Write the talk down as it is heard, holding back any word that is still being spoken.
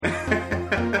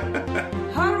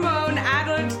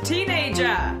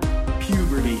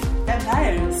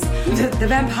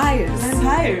Vampires.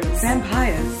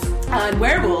 And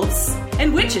werewolves.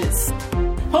 And witches.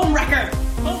 Homewrecker.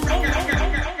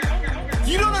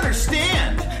 You don't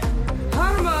understand.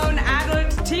 Hormone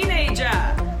adult teenager.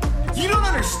 You don't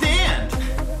understand.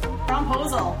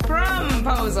 Promposal.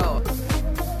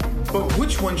 But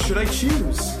which one should I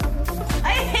choose?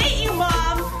 I hate you,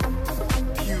 Mom!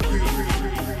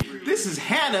 This is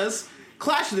Hannah's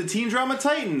Clash of the Teen Drama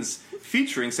Titans,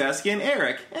 featuring Saskia and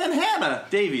Eric, and Hannah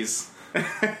Davies.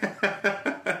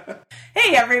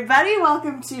 Hey everybody,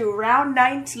 welcome to round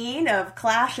 19 of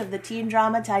Clash of the Teen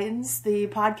Drama Titans, the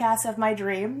podcast of my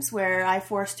dreams, where I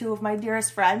force two of my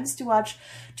dearest friends to watch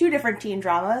two different teen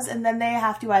dramas, and then they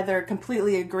have to either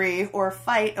completely agree or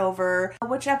fight over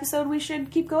which episode we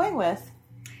should keep going with.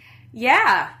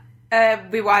 Yeah.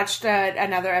 We watched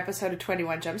another episode of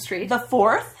 21 Jump Street. The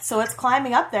fourth, so it's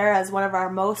climbing up there as one of our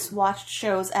most watched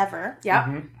shows ever. Yep.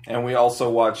 Mm-hmm. And we also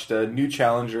watched a new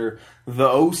challenger, The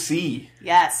OC.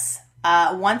 Yes.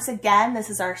 Once again, this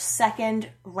is our second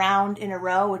round in a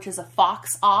row, which is a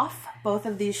Fox off. Both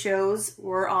of these shows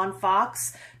were on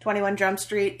Fox. 21 Jump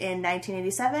Street in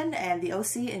 1987 and The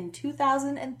OC in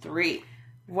 2003.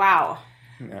 Wow.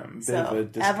 Yeah, So,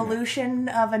 evolution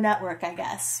of a network, I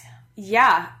guess.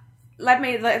 Yeah. Let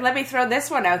me throw this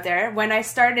one out there. When I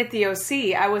started the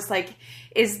OC, I was like,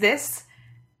 is this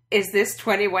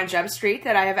 21 Jump Street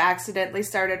that I have accidentally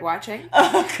started watching?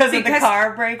 Because of the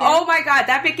car breaking? Oh my god,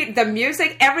 the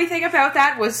music, everything about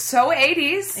that was so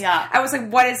 80s. Yeah. I was like,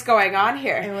 what is going on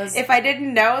here? If I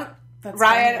didn't know Ryan,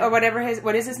 funny. or whatever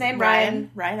what is his name?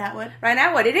 Ryan Atwood. Ryan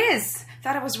Atwood, it is.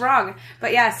 Thought I was wrong.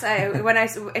 But yes,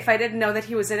 if I didn't know that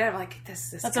he was in it, I'm like,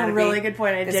 this That's a really good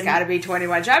point. This got to be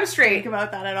 21 Jump Street. Think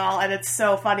about that at all. And it's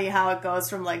so funny how it goes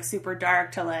from like super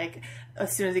dark to like,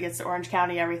 as soon as he gets to Orange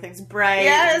County, everything's bright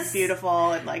and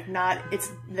beautiful and like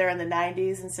they're in the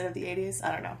 90s instead of the 80s.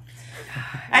 I don't know.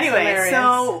 Anyway, hilarious.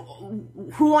 So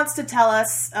who wants to tell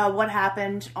us what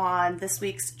happened on this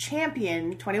week's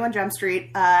champion, 21 Jump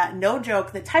Street? No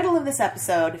joke. The title of this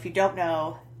episode, if you don't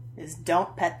know, is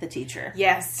Don't Pet the Teacher.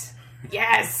 Yes.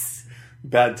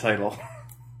 Bad title.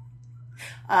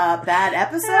 Bad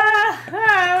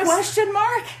episode? Question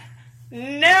mark?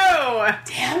 No.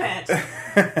 Damn it.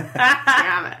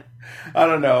 Damn it. I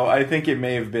don't know. I think it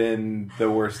may have been the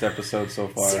worst episode so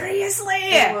far. Seriously?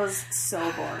 It was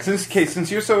so boring.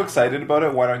 Since you're so excited about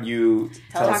it, why don't you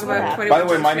tell us about about 21 it? By the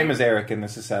way, Jump my Street. name is Eric, and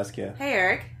this is Saskia. Hey,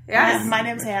 Eric. Yes. My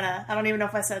name's Hannah. I don't even know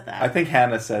if I said that. I think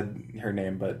Hannah said her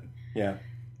name, but yeah.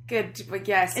 Good. But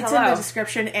yes. It's hello. in the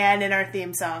description and in our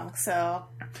theme song, so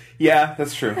Yeah,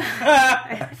 that's true.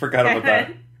 I forgot about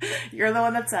that. you're the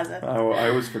one that says it. I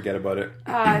always forget about it.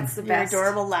 Oh, it's the Your best.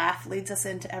 adorable laugh leads us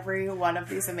into every one of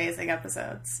these amazing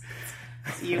episodes.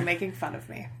 It's you making fun of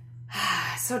me.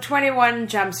 So 21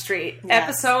 Jump Street, Yes.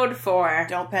 episode 4.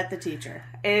 Don't pet the teacher.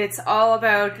 It's all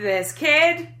about this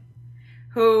kid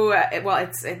who,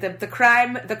 it's the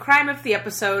crime. The crime of the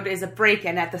episode is a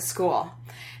break-in at the school.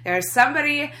 There's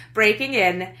somebody breaking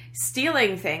in,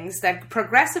 stealing things that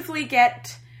progressively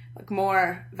get like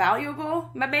more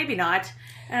valuable, but maybe not.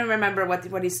 I don't remember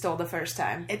what he stole the first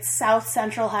time. It's South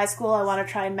Central High School. I want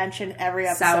to try and mention every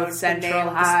episode South Central the name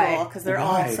of the High. school because they're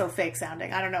Why? all so fake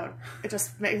sounding. I don't know. It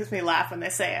just makes me laugh when they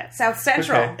say it. South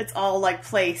Central. Okay. It's all like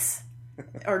place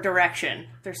or direction.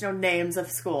 There's no names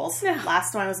of schools.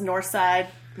 Last one was North Side.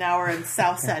 Now we're in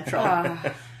South Central.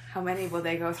 How many will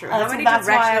they go through? How many That's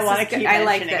why I directions? want to keep I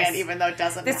like mentioning this. it, even though it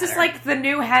doesn't This matter. is like the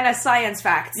new Hannah Science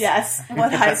Facts. Yes.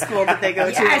 What high school did they go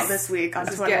Yes. to this week on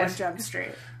This is 21 good. Jump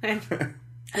Street?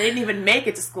 They didn't even make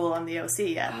it to school on the OC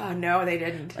yet. Oh no, they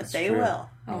didn't. But they true. will.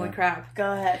 Holy crap.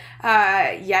 Go ahead.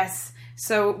 Yes.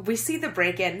 So we see the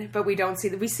break-in, but we don't see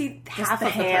we see half the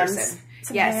of hands. the person.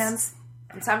 Some yes. hands.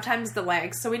 And sometimes the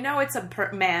legs. So we know it's a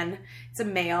man. It's a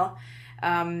male.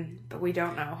 But we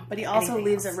don't know. But he also anything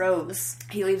leaves else. a rose.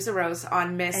 He leaves a rose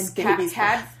on Miss And baby's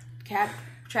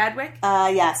Chadwick.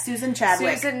 Yeah, Susan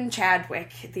Chadwick. Susan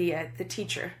Chadwick, the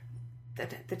teacher,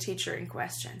 the teacher in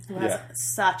question. Who has Yeah.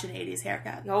 such an 80s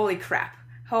haircut. Holy crap!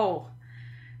 Oh.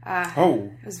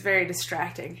 It was very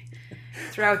distracting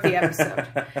throughout the episode.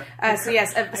 So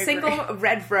yes, a single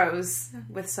red rose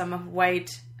with some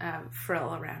white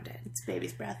frill around it. It's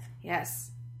baby's breath.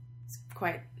 Yes, it's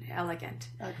quite elegant,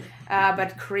 Ugly.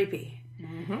 but creepy.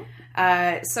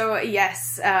 So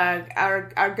yes,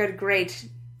 our good great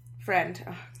friend,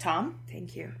 Tom?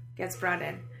 thank you, gets brought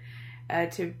in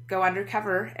to go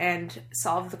undercover and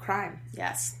solve the crime.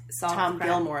 Yes. Solve Tom the crime.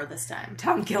 Gilmore this time.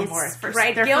 Tom Gilmore, His first-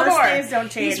 right? their Gilmore. first names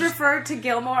don't change. He's referred to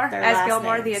Gilmore Their as last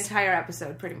Gilmore the names. entire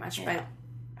episode, pretty much. Yeah. But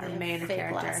They our have main fake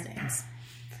character. last names.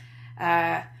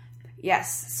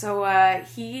 Yes, so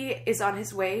he is on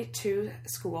his way to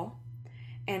school,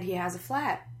 and he has a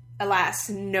flat. Alas,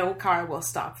 no car will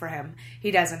stop for him.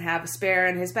 He doesn't have a spare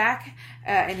in his back,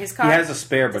 in his car. He has a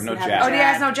spare, but no jack. Oh, he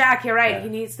has no jack, you're right. Yeah. He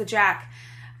needs the jack.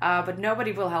 But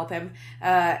nobody will help him.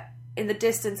 In the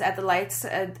distance at the lights,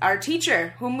 our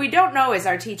teacher, whom we don't know is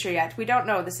our teacher yet. We don't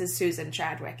know this is Susan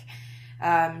Chadwick.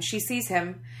 She sees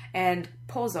him and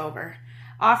pulls over,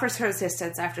 offers her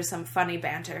assistance after some funny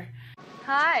banter.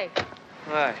 Hi.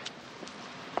 Hi.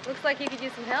 Looks like you could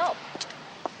use some help.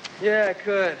 Yeah, I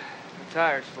could. The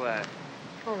tire's flat.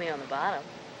 Only on the bottom.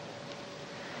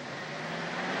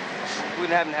 You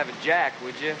wouldn't happen to have a jack,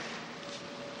 would you?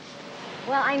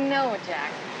 Well, I know a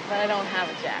jack, but I don't have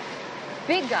a jack.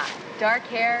 Big guy, dark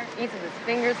hair, eats with his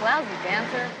fingers, lousy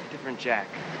dancer. Different jack.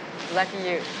 Lucky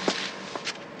you.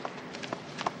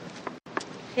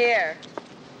 Here.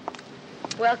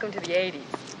 Welcome to the 80s.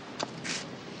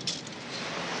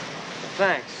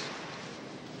 Thanks.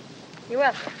 You're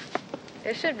welcome.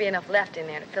 There should be enough left in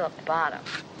there to fill up the bottom.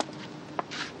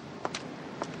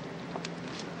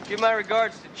 Give my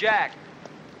regards to Jack.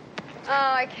 Oh,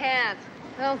 I can't.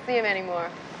 I don't see him anymore.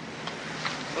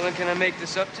 Well, then can I make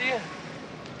this up to you?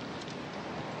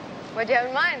 What'd you have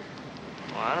in mind?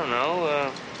 Well, I don't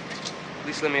know. At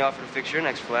least let me offer to fix your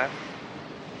next flat.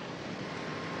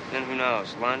 Then who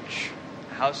knows? Lunch,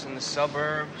 a house in the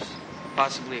suburbs,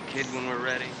 possibly a kid when we're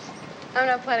ready. I'm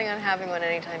not planning on having one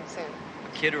anytime soon.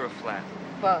 A kid or a flat?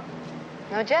 Both.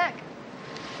 No jack.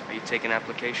 Are you taking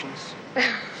applications?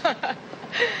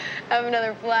 Have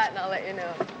another flat and I'll let you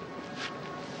know.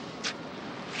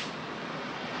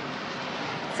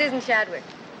 Susan Chadwick.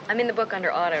 I'm in the book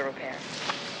under auto repair.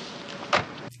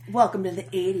 Welcome to the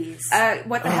 80s.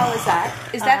 What the hell is that?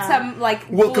 Is that some, like,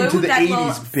 Welcome glue to the that 80s,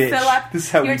 will bitch. fill up This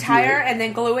is how your we do tire it. and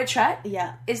then glue it shut?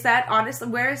 Yeah. Is that, honestly,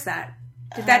 where is that?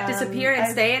 Did that disappear and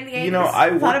stay in the 80s? You know, I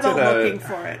thought worked about at looking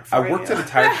for it. I worked at a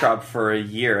tire shop for a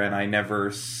year, and I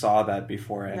never saw that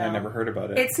before, and I never heard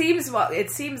about it. It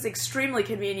seems extremely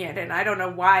convenient, and I don't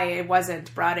know why it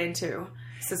wasn't brought into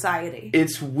society.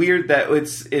 It's weird that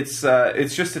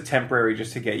it's just a temporary,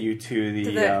 just to get you to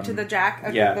the jack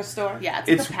of yeah. the store. Yeah,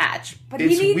 it's the patch. But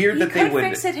it's weird that they would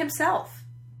fix it himself.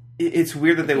 It's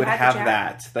weird that they would have jack.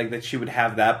 that, like that she would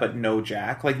have that, but no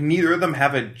jack. Like neither of them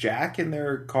have a jack in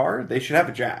their car. They should have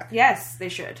a jack. Yes, they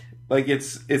should. Like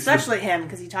it's especially him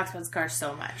because he talks about his car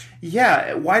so much.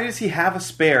 Yeah, why does he have a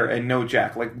spare and no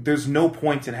jack? Like there's no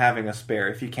point in having a spare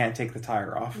if you can't take the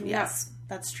tire off. Yes,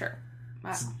 that's true.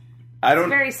 Wow. It's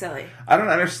very silly. I don't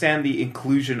understand the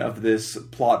inclusion of this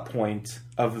plot point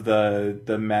of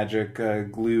the magic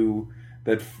glue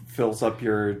that fills up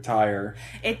your tire.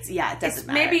 It doesn't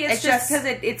matter. Maybe it's just because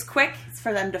it's quick. It's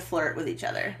for them to flirt with each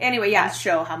other. Anyway, yeah. And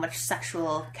show how much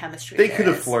sexual chemistry They there could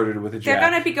have is. flirted with a jack. They're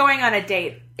going to be going on a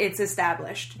date. It's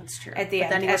established. That's true. At the but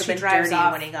end, then he would as have she been drives dirty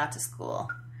off. when he got to school.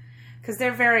 Because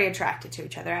they're very attracted to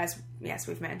each other, as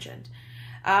we've mentioned.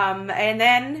 And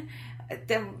then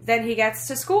he gets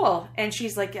to school, and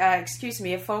she's like, excuse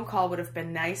me, a phone call would have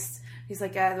been nice. He's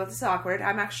like, well, this is awkward.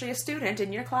 I'm actually a student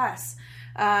in your class.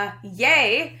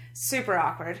 Yay! Super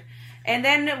awkward. And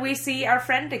then we see our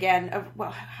friend again.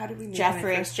 Well, how did we meet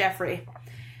Jeffrey. him first? Jeffrey.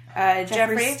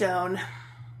 Jeffrey Stone.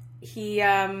 He's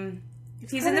in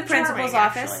the principal's charming,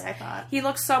 office. actually, I thought. He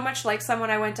looks so much like someone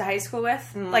I went to high school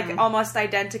with. Like, almost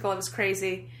identical. It was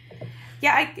crazy.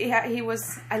 Yeah, he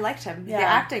was... I liked him. Yeah. The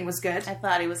acting was good. I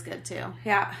thought he was good, too.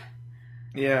 Yeah.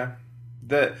 Yeah.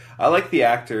 I like the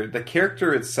actor. The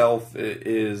character itself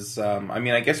is... I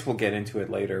mean, I guess we'll get into it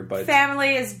later, but...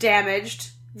 Family is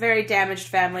damaged. Very damaged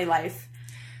family life.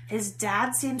 His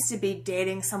dad seems to be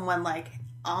dating someone, like,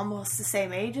 almost the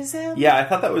same age as him. Yeah, I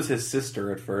thought that was his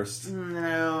sister at first.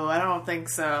 No, I don't think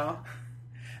so.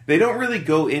 They don't really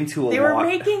go into a lot. They were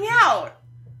making out.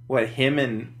 What, him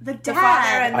and... The The father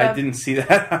and dad. I didn't see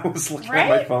that. I was looking at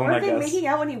my phone, Were I they guess. making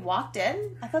out when he walked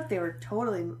in? I thought they were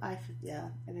totally... I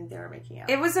think they were making out.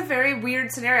 It was a very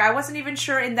weird scenario. I wasn't even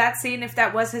sure in that scene if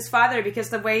that was his father because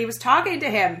the way he was talking to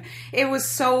him, it was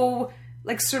so,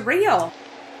 like, surreal.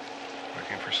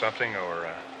 Looking for something, or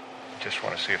just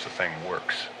want to see if the thing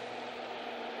works?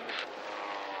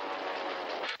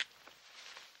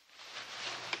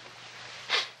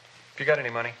 You got any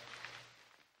money?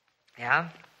 Yeah?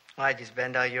 Why'd you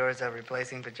spend all yours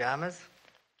replacing pajamas?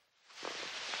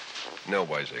 No,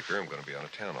 Wiseacre. I'm going to be out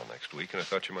of town all next week, and I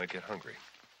thought you might get hungry.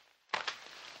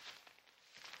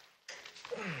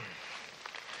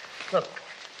 Look,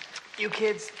 you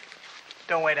kids,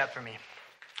 don't wait up for me.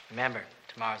 Remember,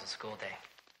 tomorrow's a school day.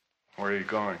 Where are you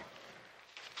going?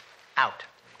 Out.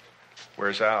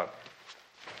 Where's out?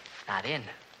 Not in.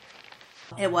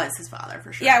 It was his father,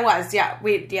 for sure. Yeah, it was. Yeah.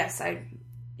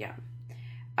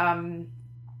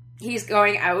 He's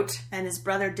going out. And his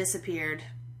brother disappeared.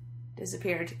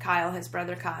 Kyle, his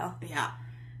brother Kyle. Yeah.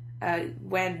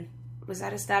 When was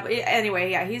that established? Anyway,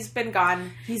 yeah, he's been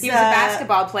gone. He was a He's,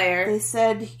 basketball player. They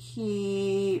said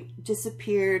he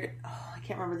disappeared. Oh, I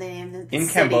can't remember the name of the In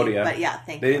city, Cambodia. but yeah,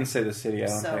 thank They you. didn't say the city, I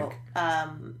don't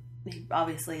think. He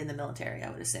obviously in the military, I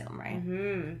would assume, right?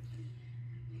 Mm-hmm.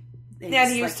 Yeah,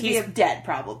 he used to be he's dead,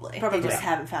 probably. Probably. They just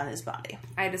haven't found his body.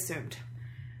 I'd assumed.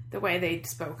 The way they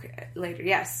spoke later,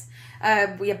 yes.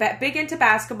 We are big into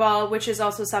basketball, which is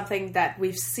also something that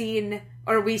we've seen,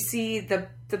 or we see the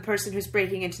person who's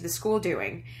breaking into the school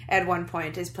doing at one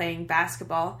point is playing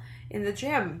basketball in the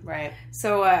gym. Right.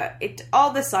 So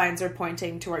all the signs are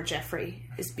pointing toward Jeffrey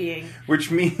as being... Which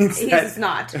means He's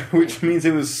not. Which means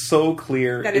it was so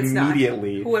clear That it's not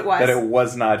immediately who it was. that it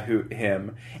was not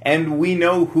him. And we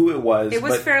know who it was. It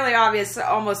was but fairly obvious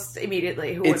almost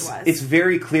immediately who it was. It's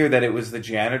very clear that it was the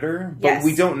janitor, but Yes.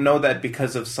 we don't know that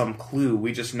because of some clue.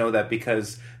 We just know that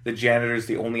because the janitor is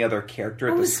the only other character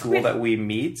at the school that we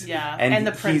meet. Yeah, and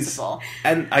the he's- principal.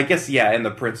 And I guess, and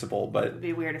the principal, but... It'd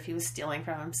be weird if he was stealing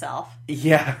from himself.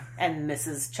 Yeah. And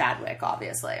Mrs. Chadwick,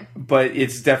 obviously. But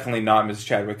it's definitely not Mrs.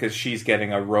 Chadwick, because she's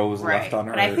getting a rose left on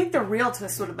her. But I think the real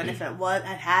twist would have been if it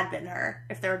had been her.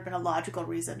 If there had been a logical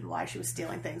reason why she was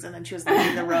stealing things, and then she was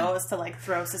leaving the rose to, like,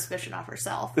 throw suspicion off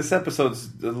herself. This episode's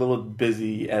a little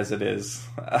busy as it is.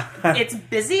 It's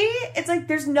busy? It's like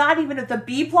there's not even... The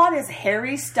B plot is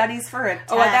Harry studies for a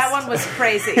test. Oh, that one was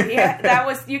crazy. Yeah, that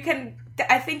was...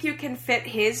 I think you can fit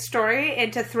his story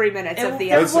into 3 minutes of the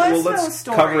Let's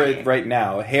episode. cover it right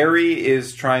now. Harry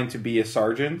is trying to be a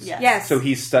sergeant. Yes. So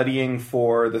he's studying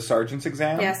for the sergeant's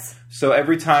exam. Yes. So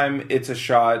every time it's a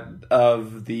shot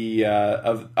of the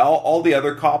of all the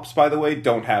other cops, by the way,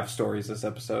 don't have stories this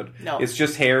episode. No. It's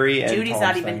just Harry and Judy's Tom's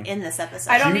not even thing. in this episode.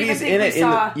 I don't Judy's even think in we it.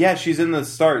 saw... Yeah, she's in the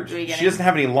start. She doesn't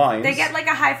have any lines. They get like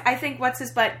a high... I think what's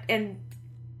his butt in...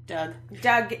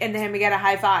 Doug and him, we get a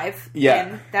high five. Yeah.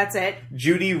 And that's it.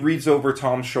 Judy reads over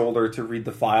Tom's shoulder to read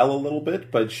the file a little bit,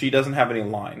 but she doesn't have any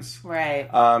lines. Right.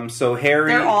 So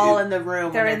Harry... They're all in the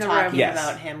room. They're when in the talking room. Yes.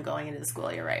 about him going into the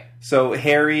school. You're right. So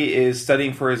Harry is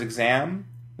studying for his exam.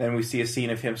 Then we see a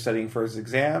scene of him studying for his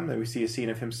exam. Then we see a scene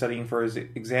of him studying for his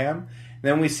exam.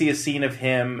 Then we see a scene of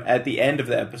him at the end of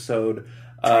the episode...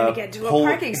 Trying to get to a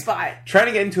parking spot. Trying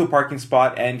to get into a parking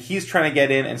spot, and he's trying to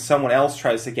get in, and someone else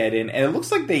tries to get in, and it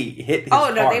looks like they hit his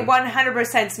Oh, no, car. they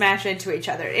 100% smash into each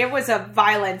other. It was a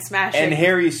violent smashing. And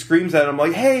Harry screams at him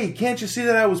like, "Hey, can't you see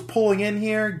that I was pulling in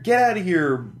here? Get out of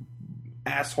here,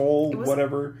 asshole,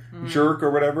 whatever, jerk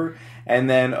or whatever." And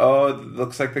then, it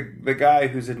looks like the guy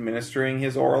who's administering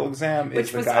his oral exam is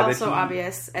Which the was guy also that he...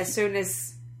 obvious as soon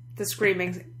as the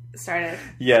screaming started.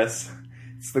 Yes.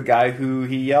 It's the guy who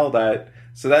he yelled at.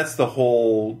 So that's the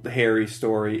whole Harry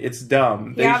story. It's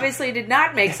dumb. He obviously did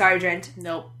not make Sergeant.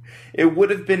 Nope. It would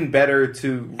have been better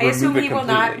to remove I assume it he will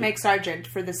completely. not make Sergeant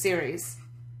for the series.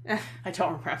 I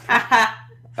don't remember.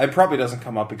 It probably doesn't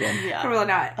come up again. Yeah. Probably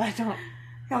not. I don't...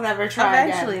 He'll never try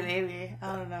Eventually, again. maybe.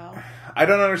 I don't know. I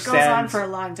don't understand. Goes on for a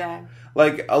long time.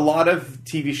 Like, a lot of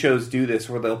TV shows do this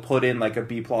where they'll put in, like, a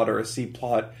B plot or a C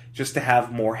plot just to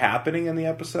have more happening in the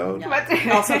episode.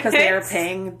 Yeah. Also because they are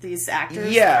paying these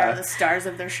actors Yeah. are the stars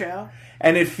of their show.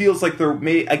 And it feels like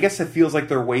I guess it feels like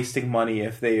they're wasting money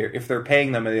if they're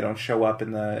paying them and they don't show up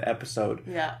in the episode.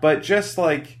 Yeah. But just,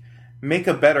 like, make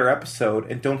a better episode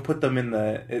and don't put them in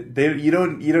you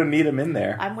don't need them in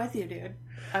there. I'm with you, dude.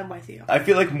 I'm with you. I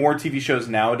feel like more TV shows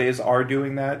nowadays are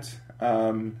doing that.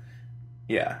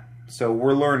 Yeah. So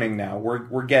we're learning now.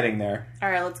 We're getting there. All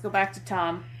right, let's go back to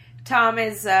Tom. Tom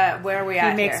is, where are we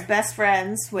at He makes here? best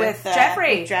friends with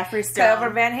Jeffrey. With Jeffrey Stone. Over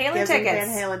Van Halen Gives him tickets.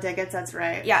 Van Halen tickets, that's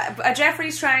right. Yeah,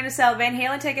 Jeffrey's trying to sell Van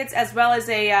Halen tickets as well as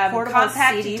a Portable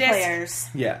compact CD disc players.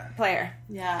 Yeah. player.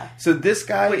 Yeah. So this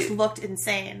guy... Which looked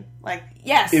insane. Like,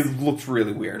 Yes. It looked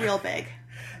really weird. real big.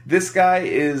 This guy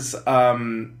is...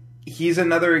 he's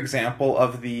another example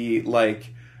of the,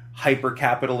 like,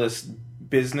 hyper-capitalist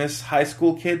business high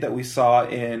school kid that we saw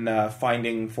in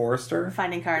Finding Forrester.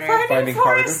 Finding Carter. Finding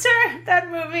Carter. Forrester.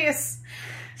 That movie is...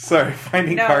 Sorry,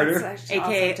 Finding Carter. It's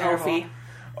A.K.A. also terrible.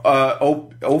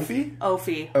 Ophi. Ophi?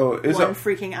 Ophi. Oh, is One it?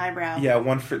 freaking eyebrow. Yeah,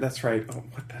 that's right. Oh,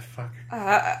 what the fuck?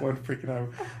 One freaking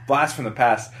eyebrow. Blast from the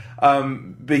past.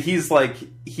 But he's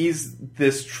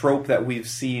this trope that we've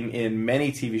seen in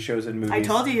many TV shows and movies. I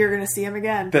told you were going to see him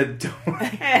again.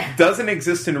 That doesn't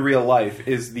exist in real life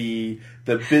is the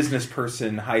business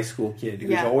person high school kid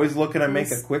who's Yeah. always looking to make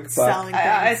a quick buck. Selling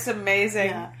things. It's amazing.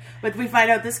 Yeah. But we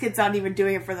find out this kid's not even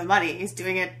doing it for the money. He's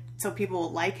doing it so people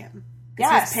will like him.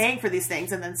 He's paying for these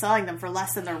things and then selling them for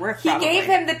less than they're worth. He gave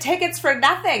him the tickets for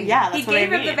nothing. Yeah, that's he what I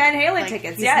gave him mean. the Van Halen Like,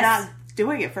 tickets. He's Yes, not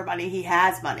doing it for money. He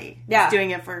has money. Yeah. He's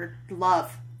doing it for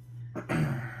love.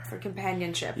 for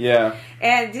companionship. Yeah.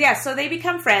 And so they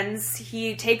become friends.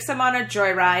 He takes him on a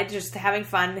joyride, just having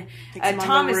fun. Takes him on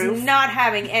Tom the is roof. not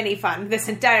having any fun this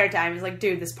entire time. He's like,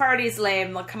 dude, this party's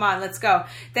lame. Look, come on, let's go.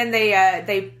 Then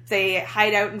they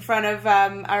hide out in front of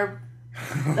our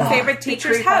favorite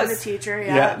teacher's Creep on house. The teacher,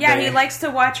 Yeah, he likes to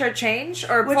watch her change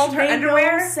or Which fold her made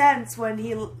underwear. no sense when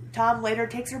Tom later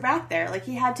takes her back there. Like,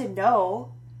 he had to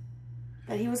know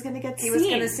that he was going to get He was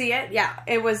going to see it. Yeah,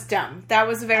 it was dumb. That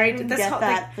was very. I didn't this get whole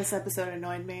that. This episode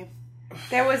annoyed me.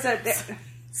 There was a.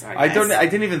 Sorry, I guys.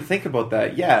 didn't even think about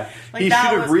that. Yeah, Like, he should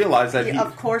that have was- realized that.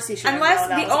 Of course, he should. Unless have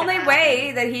known that the was only gonna way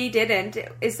happen. that he didn't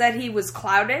is that he was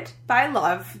clouded by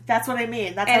love. That's what I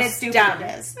mean. That's And how it's stupid dumb.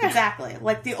 it is. Exactly.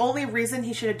 Like, the only reason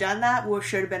he should have done that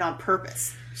should have been on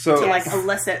purpose So to like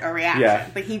elicit a reaction. Yeah.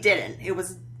 But he didn't. It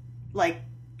was like,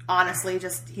 honestly,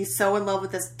 just he's so in love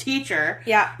with this teacher.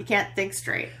 Yeah. he can't think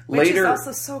straight. Which Later- is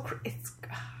also so. It's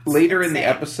later in the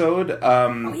insane. episode,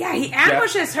 he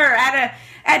ambushes her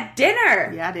at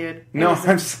dinner. Yeah, dude. No, It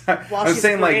was while I'm she's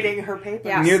saying like grading her papers.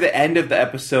 Yeah. near the end of the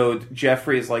episode,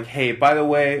 Jeffrey is like, "Hey, by the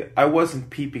way, I wasn't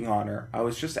peeping on her. I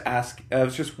was just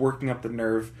working up the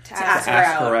nerve to ask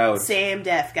her out. Same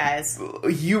diff, guys.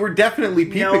 You were definitely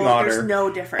peeping on her. There's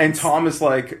no difference. And Tom is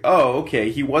like, "Oh, okay,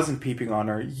 he wasn't peeping on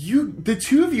her. The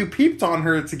two of you peeped on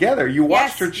her together. You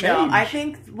watched her change." No, I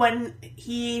think when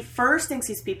he first thinks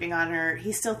he's peeping on her,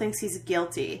 he still thinks he's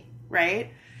guilty,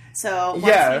 right? So once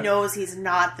Yeah. he knows he's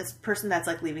not this person that's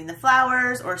like leaving the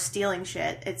flowers or stealing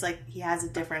shit, it's like he has a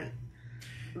different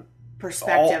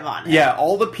perspective on it. Yeah,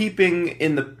 all the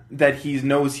peeping that he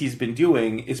knows he's been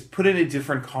doing is put in a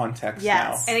different context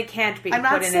Yes. now. And it can't be I'm put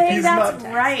not in a saying He's that's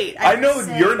not- right. I I'm know just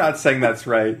saying you're not saying that's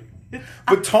right,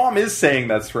 but Tom is saying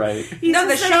that's right. He's No,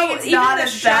 the just saying show- it's even not the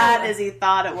as show bad as he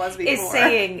thought it was before. is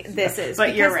saying this is. But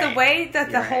because you're right. the way that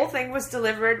the You're whole right. thing was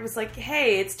delivered was like,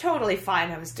 hey, it's totally fine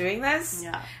I was doing this.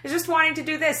 Yeah. I was just wanting to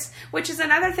do this, which is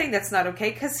another thing that's not okay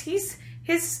because he's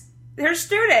her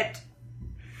student.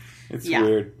 It's Yeah.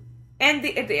 weird. And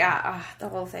the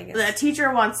whole thing is... The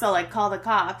teacher wants to like call the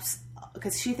cops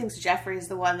because she thinks Jeffrey's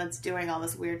the one that's doing all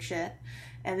this weird shit,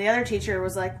 and the other teacher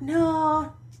was like,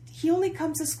 "No, he only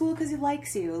comes to school because he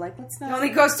likes you. Like, let's not." He only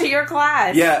goes to your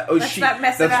class. Yeah, Let's not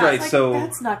mess it that's up. right. Like, So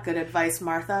that's not good advice,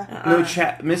 Martha. no,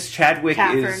 Miss Chadwick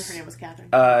Catherine, is her name was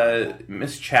Catherine.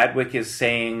 Miss Chadwick is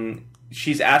saying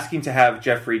she's asking to have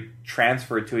Jeffrey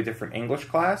transferred to a different English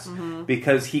class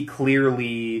because he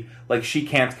clearly, like, she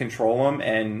can't control him,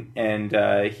 and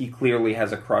he clearly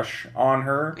has a crush on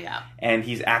her. Yeah. And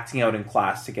he's acting out in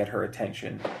class to get her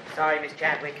attention. Sorry, Miss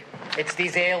Chadwick. It's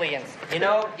these aliens. You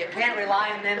know, you can't rely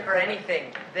on them for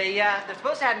anything. They're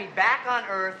supposed to have me back on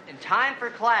Earth in time for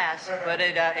class, but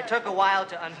it took a while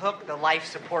to unhook the life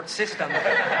support system.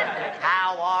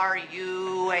 How are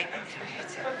you?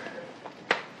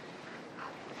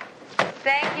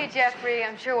 Thank you, Jeffrey.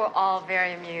 I'm sure we're all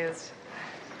very amused.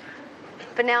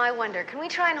 But now I wonder, can we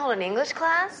try and hold an English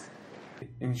class?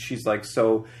 And she's like,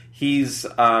 so he's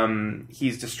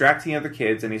distracting other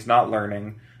kids and he's not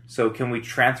learning. So can we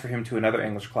transfer him to another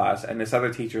English class? And this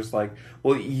other teacher's like,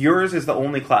 well, yours is the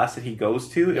only class that he goes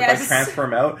to. If I Yes. transfer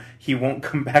him out, he won't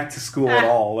come back to school at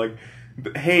all. Like,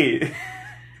 hey,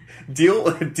 deal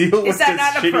with this that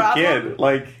not a shitty problem? kid.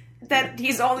 Like, that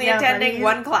he's only Yeah, but attending he-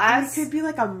 one class. He could be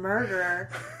like a murderer.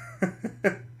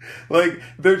 like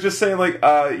they're just saying like,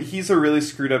 he's a really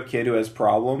screwed up kid who has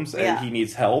problems and Yeah. he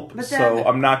needs help. But So then-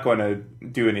 I'm not going to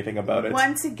do anything about it.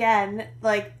 Once again,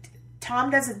 like,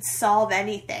 Tom doesn't solve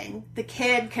anything. The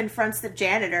kid confronts the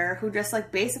janitor, who just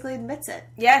like basically admits it.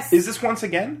 Yes. Is this once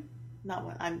again? Not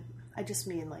what I just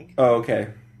mean like Oh, okay.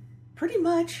 pretty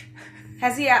much.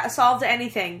 Has he solved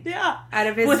anything? Yeah. Out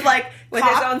of his with like with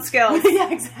his own skills. Yeah,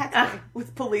 exactly.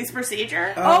 With police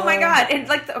procedure. Oh my god! And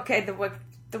like,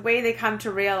 the way they come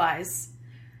to realize.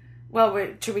 Well,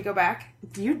 should we go back?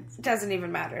 It doesn't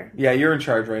even matter. Yeah, you're in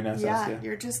charge right now, Yeah, Saskia.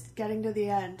 you're just getting to the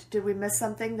end. Did we miss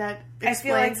something that I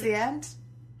feel like- explains the end?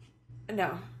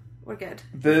 No, we're good.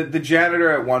 The janitor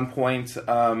at one point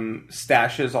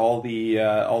stashes all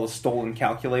the stolen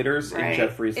calculators in Right.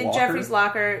 Jeffrey's In locker. Jeffrey's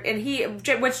locker,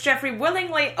 and which Jeffrey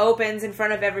willingly opens in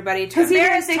front of everybody to 'Cause he didn't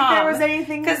embarrass think Tom. there was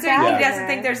anything Because he bad in doesn't there.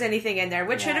 think there's anything in there,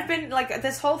 which should have been like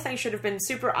this whole thing should have been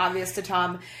super obvious to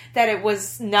Tom that it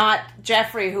was not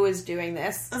Jeffrey who was doing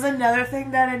this. There's another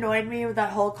thing that annoyed me with that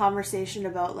whole conversation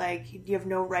about like you have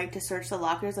no right to search the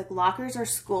lockers. Like, lockers are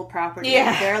school property.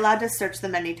 Yeah. They're allowed to search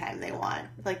them anytime they want.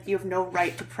 Like, you have no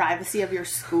right to privacy of your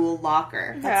school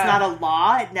locker. That's not a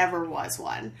law. It never was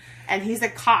one. And he's a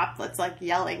cop that's like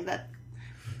yelling that.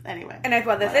 Anyway. And I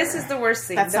thought that this is the worst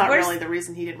scene. That's not really the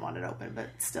reason he didn't want it open, but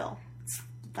still.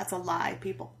 That's a lie,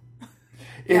 people.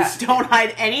 Don't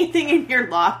hide anything in your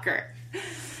locker.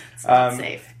 It's not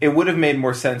safe. It would have made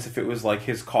more sense if it was like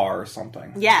his car or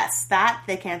something. Yes, that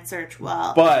they can't search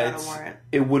well. But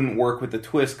it wouldn't work with the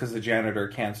twist because the janitor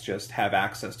can't just have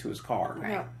access to his car.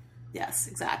 Right. No. Yes,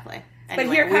 exactly. Anyway,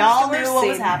 but here comes we all the knew worst what scene.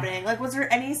 was happening. Like, was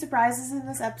there any surprises in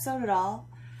this episode at all?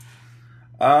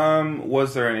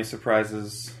 Was there any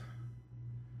surprises?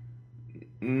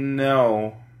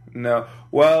 No.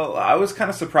 Well, I was kind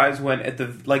of surprised when at the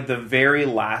very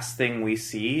last thing we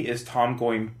see is Tom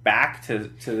going back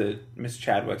to Miss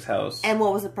Chadwick's house. And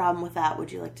what was the problem with that?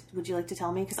 Would you like to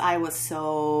tell me? Because I was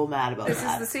so mad about this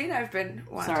that. This is the scene I've been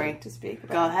wanting to speak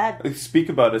about. Go ahead. Speak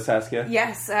about it, Saskia.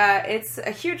 Yes, it's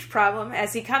a huge problem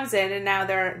as he comes in, and now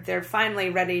they're finally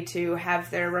ready to have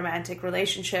their romantic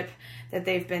relationship that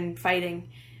they've been fighting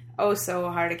so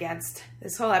hard against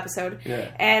this whole episode.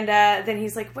 Yeah. And then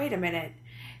he's like, wait a minute.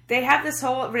 They have this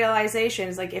whole realization.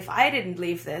 It's like, if I didn't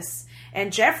leave this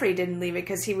and Jeffrey didn't leave it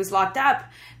because he was locked up,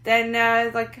 then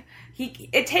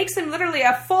it takes him literally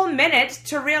a full minute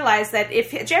to realize that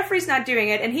if Jeffrey's not doing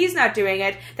it and he's not doing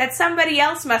it, that somebody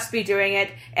else must be doing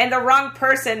it and the wrong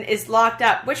person is locked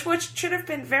up, which should have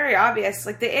been very obvious,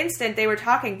 like the instant they were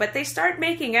talking. But they start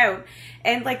making out,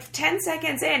 and like 10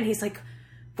 seconds in, he's like,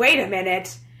 wait a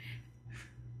minute.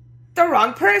 The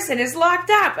wrong person is locked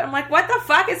up. I'm like, what the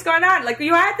fuck is going on? Like,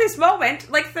 you had this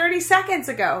moment like 30 seconds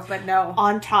ago, but no.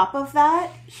 On top of that,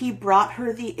 he brought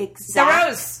her the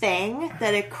exact thing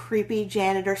that a creepy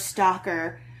janitor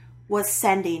stalker was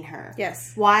sending her.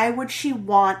 Yes. Why would she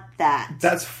want that?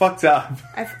 That's fucked up.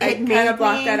 I kind of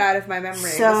blocked that out of my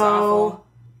memory. So it was awful.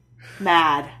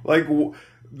 Mad. Like,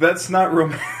 that's not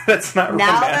that's not now romantic.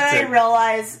 Now that I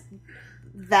realize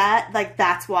that, like,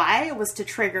 that's why, it was to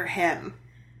trigger him.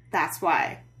 That's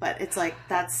why. But it's like,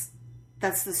 that's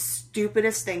the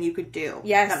stupidest thing you could do.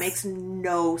 Yes. That makes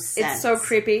no sense. It's so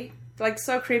creepy. Like,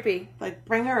 so creepy. Like,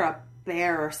 bring her a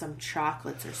bear or some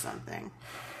chocolates or something.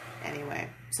 Anyway.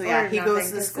 So yeah, he goes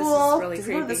to the school. Really Does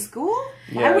he go to the school?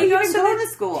 Yeah. Why would he goes even go to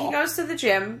the school? He goes to the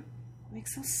gym.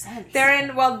 Makes no sense. They're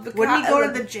in, Wouldn't he go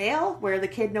to the jail where the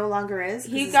kid no longer is?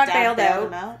 He got bailed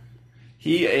out.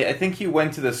 I think he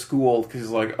went to the school because he's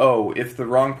like, oh, if the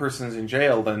wrong person's in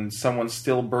jail, then someone's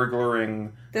still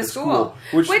burglaring the school.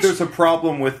 Which there's a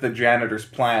problem with the janitor's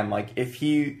plan. Like, if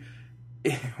he...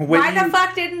 Why the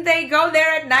fuck didn't they go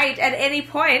there at night at any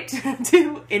point?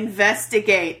 To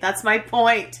investigate. That's my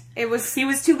point. He was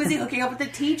too busy hooking up with the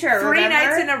teacher. 3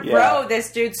 nights in a row,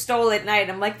 this dude stole at night.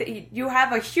 I'm like, you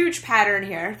have a huge pattern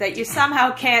here that you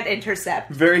somehow can't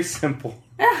intercept. Very simple.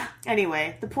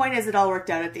 Anyway, the point is it all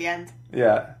worked out at the end.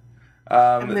 Yeah.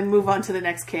 And then move on to the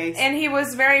next case. And he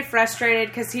was very frustrated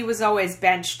because he was always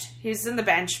benched. He was in the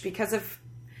bench because of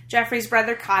Jeffrey's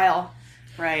brother Kyle.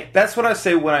 Right. That's what I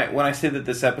say when I say that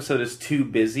this episode is too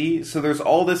busy. So there's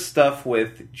all this stuff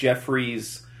with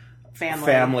Jeffrey's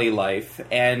family life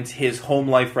and his home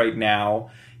life right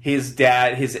now. His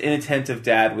dad, his inattentive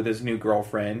dad with his new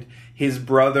girlfriend. His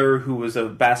brother, who was a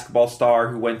basketball star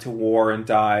who went to war and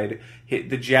died.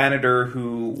 The janitor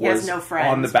who he has no friends,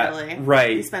 on the really.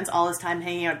 Right. He spends all his time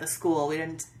hanging out at the school. We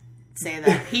didn't say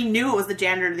that. He knew it was the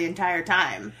janitor the entire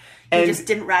time. He just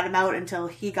didn't rat him out until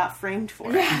he got framed for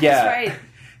it. Yeah, yeah. That's right.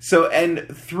 So, and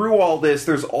through all this,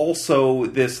 there's also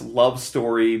this love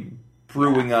story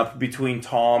brewing up between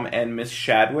Tom and Miss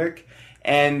Chadwick.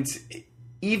 And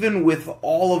even with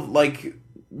all of, like,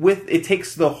 it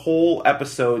takes the whole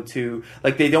episode to,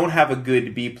 like, they don't have a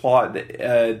good B-plot.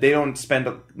 They don't spend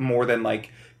more than,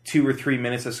 like, 2 or 3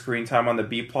 minutes of screen time on the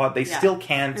B-plot. They still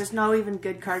can't. There's no even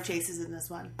good car chases in this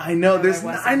one. I know.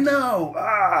 I know.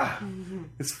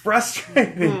 It's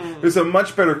frustrating. There's a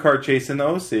much better car chase in the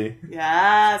OC.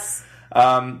 Yes.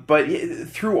 But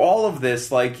through all of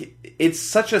this, like, it's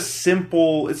such a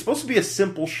simple... It's supposed to be a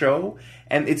simple show,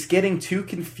 and it's getting too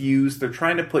confused. They're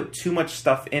trying to put too much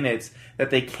stuff in it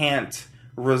that they can't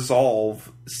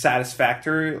resolve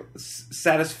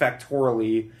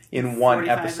satisfactorily in one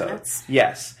episode. Minutes.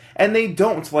 Yes. And they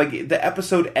don't. Like, the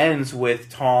episode ends with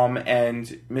Tom and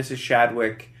Mrs.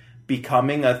 Chadwick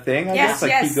becoming a thing, I guess.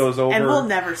 Like, he goes over... And we'll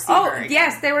never see her again.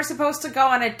 Yes, they were supposed to go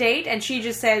on a date, and she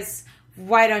just says,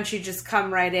 why don't you just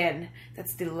come right in?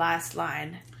 That's the last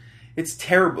line. It's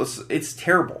terrible. It's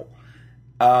terrible.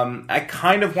 I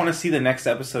kind of want to see the next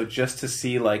episode just to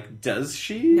see, like, does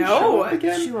she show up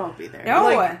again? She won't be there. No,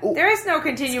 like, there is no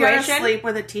continuation. She's gonna sleep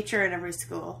with a teacher in every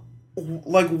school.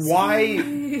 Like, why?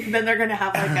 Then they're gonna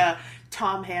have, like, a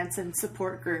Tom Hansen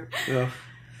support group.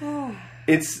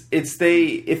 If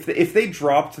they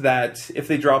dropped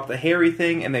the Harry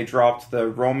thing and they dropped the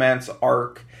romance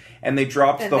arc and they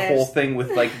dropped the whole thing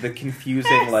with like the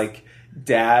confusing like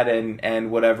dad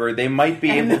and whatever, they might be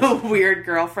and able the weird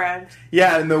girlfriend.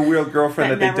 Yeah, and the weird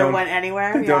girlfriend that they never don't went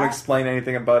anywhere. They don't explain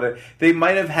anything about it. They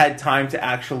might have had time to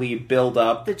actually build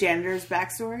up the janitor's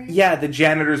backstory. Yeah, the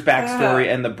janitor's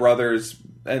backstory and the brothers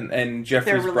and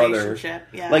Jeffrey's their brother. relationship.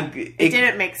 Yeah, like it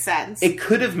didn't make sense. It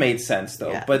could have made sense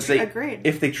though, but agreed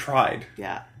if they tried.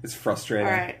 Yeah, it's frustrating.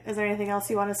 All right, is there anything else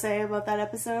you want to say about that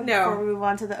episode? No. Before we move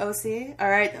on to the OC. All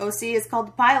right, the OC is called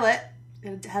The Pilot.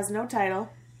 It has no title.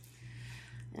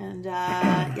 And,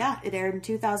 it aired in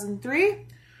 2003,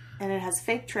 and it has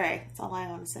fake Trey. That's all I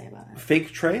want to say about it.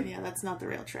 Fake Trey? Yeah, that's not the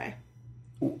real Trey.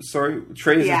 Sorry,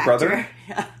 Trey is his brother?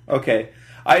 Yeah. Okay.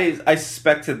 I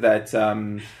suspected that,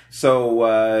 so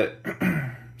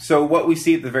what we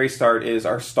see at the very start is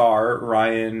our star,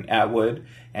 Ryan Atwood,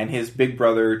 and his big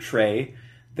brother, Trey.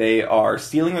 They are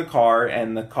stealing a car,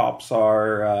 and the cops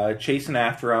are chasing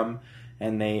after them.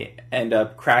 And they end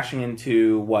up crashing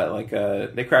into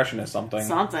they crash into something.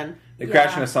 They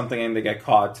crash into something and they get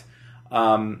caught.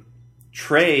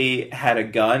 Trey had a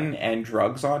gun and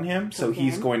drugs on him, so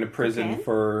he's going to prison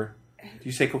for. Did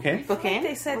you say cocaine? Cocaine?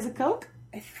 They said, was it coke?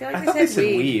 I feel I like thought they said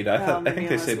weed. I think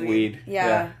they said weed.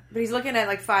 Yeah, but he's looking at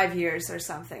like 5 years or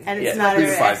something. And it's not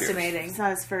his estimating. It's not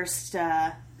his first.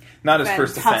 Not his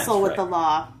first offense. Tussle with the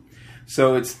law.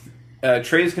 So it's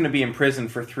Trey's going to be in prison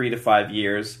for 3 to 5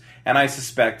 years. And I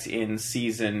suspect in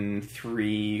season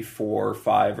 3, 4,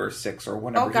 5, or 6, or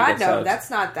whenever he gets out.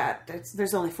 That's not that.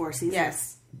 There's only 4 seasons.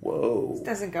 Yes. Whoa. It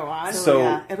doesn't go on.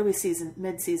 So it'll be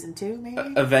mid-season 2,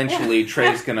 maybe? Eventually,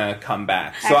 Trey's going to come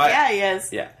back. So he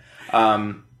is. Yeah.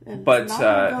 But it's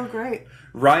not going to go great.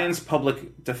 Ryan's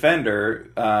public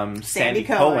defender, Sandy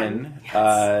Cohen.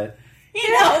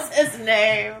 He knows his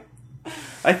name.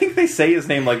 I think they say his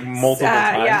name like multiple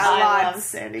times. Yeah, I love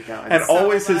Sandy Cohen. And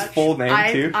always his full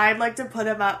name, too. I'd like to put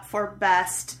him up for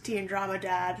best teen drama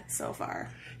dad so far.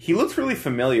 He looks really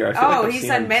familiar. I feel like I've he's seen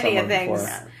done him many somewhere things.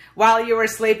 before. While You Were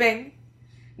Sleeping,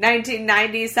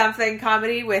 1990-something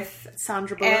comedy with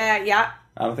Sandra Bullock. Yeah.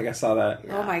 I don't think I saw that.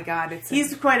 Yeah. Oh my god,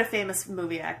 he's quite a famous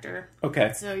movie actor.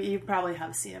 Okay. So you probably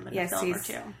have seen him in a film or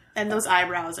two. And those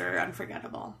eyebrows are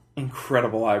unforgettable.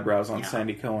 Incredible eyebrows on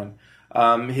Sandy Cohen.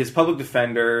 His public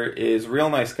defender is a real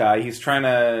nice guy. He's trying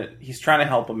to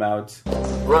help him out.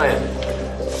 Ryan,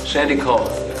 Sandy Cohen.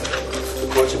 The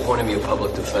court's appointing me a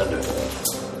public defender.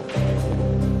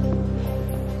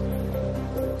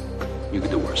 You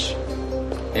could do worse.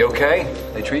 You okay?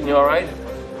 They treating you all right?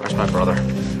 Where's my brother?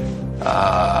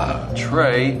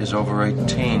 Trey is over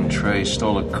 18. Trey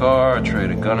stole a car,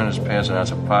 traded a gun in his pants, and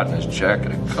has a pot in his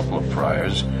jacket, a couple of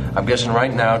priors. I'm guessing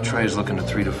right now Trey's looking at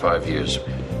 3 to 5 years.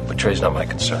 But Trey's not my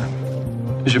concern.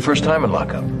 It's your first time in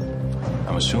lockup.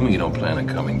 I'm assuming you don't plan on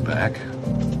coming back.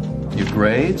 Your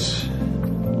grades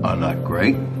are not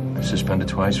great. Suspended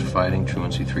twice for fighting,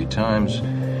 truancy 3 times.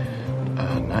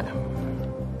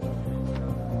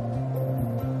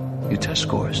 Your test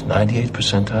score is 98th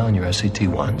percentile in your SAT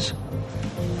 1s.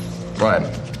 Ryan,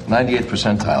 98th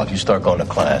percentile if you start going to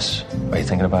class. Are you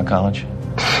thinking about college?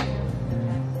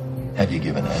 Have you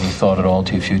given any thought at all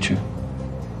to your future?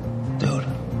 Dude,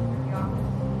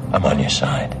 I'm on your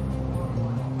side.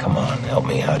 Come on, help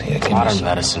me out here. Modern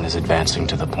medicine is advancing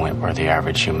to the point where the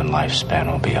average human lifespan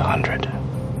will be 100.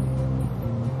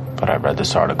 But I read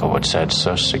this article which said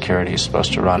Social Security is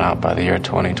supposed to run out by the year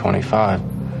 2025,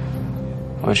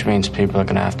 which means people are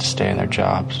going to have to stay in their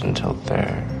jobs until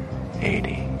they're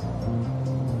 80.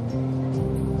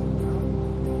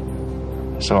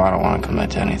 So I don't want to commit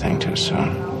to anything too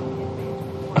soon.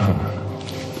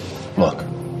 Look,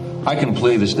 I can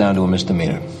play this down to a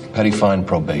misdemeanor. Petty fine,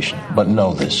 probation. But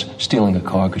know this. Stealing a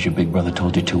car because your big brother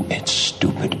told you to, it's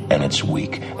stupid and it's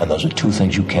weak. And those are 2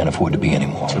 things you can't afford to be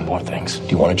anymore. 2 more things. Do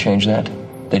you want to change that?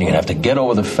 Then you're going to have to get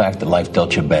over the fact that life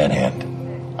dealt you a bad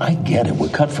hand. I get it. We're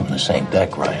cut from the same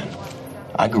deck, Ryan.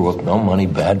 I grew up no money,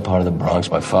 bad part of the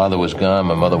Bronx. My father was gone.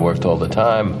 My mother worked all the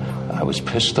time. I was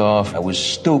pissed off. I was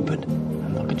stupid.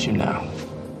 And look at you now.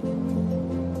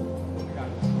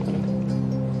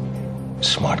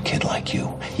 Smart kid like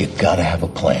you. You gotta have a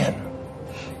plan.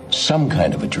 Some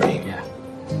kind of a dream. Yeah.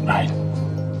 Right.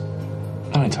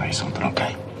 Let me tell you something,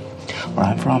 okay? Where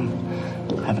I'm from,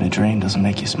 having a dream doesn't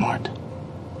make you smart.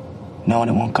 Knowing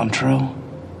it won't come true,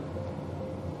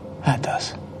 that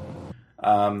does.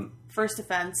 First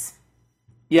offense.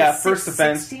 Yeah, first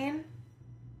offense. 16?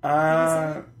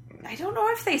 I don't know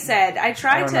if they said. I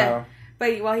tried to.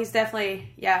 But, well, he's definitely,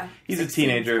 He's a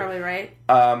teenager. Probably right.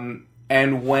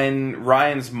 And when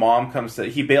Ryan's mom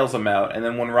he bails him out, and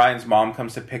then when Ryan's mom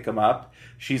comes to pick him up,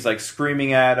 she's like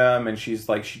screaming at him, and she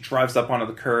drives up onto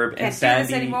the curb, Can't and Sandy, do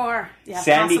this anymore. Yeah,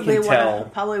 Sandy possibly can tell.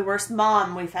 Probably worst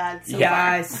mom we've had so far.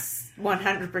 Yes,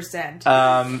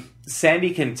 100%.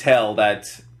 Sandy can tell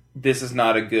that this is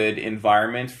not a good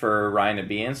environment for Ryan to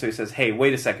be in, so he says, hey,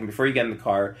 wait a second, before you get in the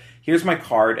car, here's my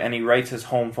card, and he writes his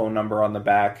home phone number on the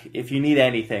back. If you need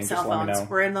anything, Cell just phones. let me know.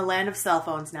 We're in the land of cell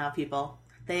phones now, people.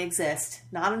 They exist.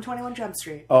 Not on 21 Jump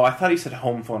Street. Oh, I thought he said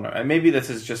home phone number. Maybe this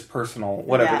is just personal.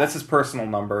 Whatever. Yeah. That's his personal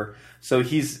number. So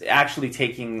he's actually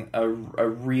taking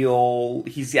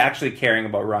he's actually caring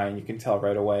about Ryan. You can tell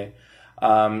right away.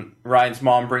 Ryan's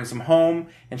mom brings him home,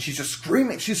 and she's just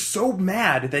screaming. She's so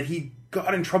mad that he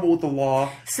got in trouble with the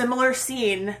law. Similar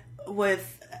scene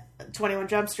with 21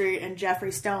 Jump Street and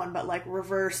Jeffrey Stone, but like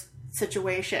reverse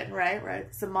situation, right?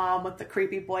 It's the mom with the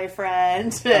creepy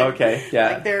boyfriend. Okay, yeah.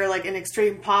 Like they're like in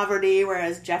extreme poverty,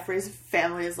 whereas Jeffrey's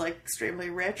family is like extremely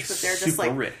rich, but they're just Super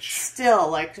like rich.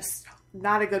 still like just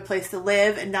not a good place to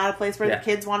live and not a place where Yeah. the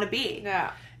kids want to be.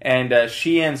 Yeah. And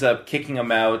she ends up kicking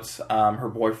him out. Her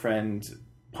boyfriend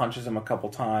punches him a couple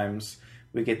times.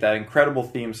 We get that incredible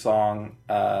theme song,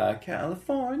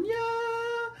 California,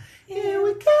 here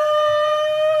we come.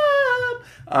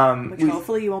 Which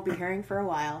hopefully you won't be hearing for a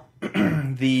while.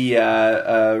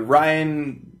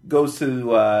 Ryan goes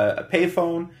to a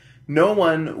payphone. No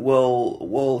one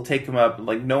will take him up.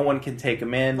 Like, no one can take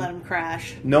him in. Let him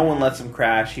crash. No one lets him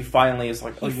crash. He finally is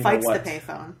like, oh, He you fights know what? the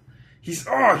payphone. He's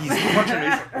punching me.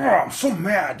 He's like, oh, I'm so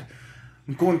mad.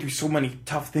 I'm going through so many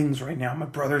tough things right now. My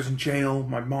brother's in jail.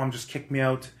 My mom just kicked me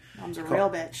out. Mom's a real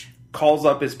bitch. Calls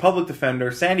up his public defender,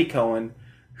 Sandy Cohen,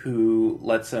 who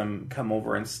lets him come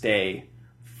over and stay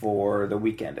for the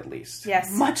weekend at least.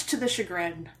 Yes. Much to the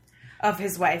chagrin Of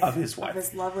his wife. of his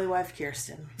lovely wife,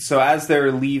 Kirsten. So as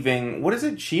they're leaving, what is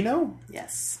it, Chino?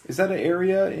 Yes. Is that an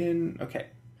area in... Okay.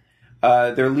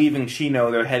 They're leaving Chino.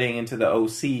 They're heading into the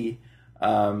OC.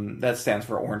 That stands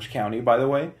for Orange County, by the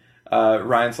way.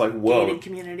 Ryan's like, whoa. Gated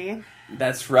community.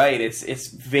 That's right. It's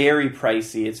very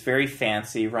pricey. It's very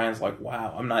fancy. Ryan's like,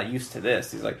 wow, I'm not used to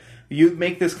this. He's like, you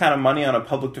make this kind of money on a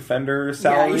public defender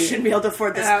salary? Yeah, you shouldn't be able to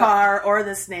afford this car or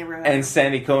this neighborhood. And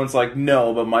Sandy Cohen's like,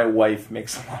 no, but my wife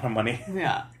makes a lot of money.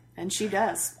 Yeah, and she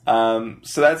does. So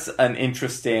that's an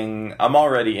interesting... I'm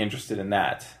already interested in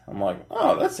that. I'm like,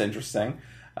 oh, that's interesting.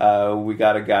 We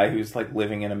got a guy who's like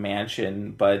living in a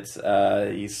mansion, but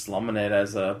he's slumming it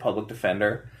as a public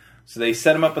defender. So they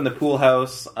set him up in the pool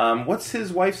house. What's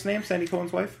his wife's name? Sandy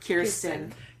Cohen's wife?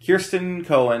 Kirsten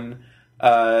Cohen.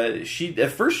 She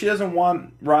at first she doesn't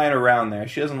want Ryan around there.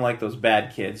 She doesn't like those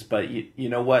bad kids. But you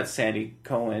know what? Sandy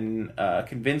Cohen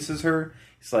convinces her.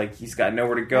 He's like, he's got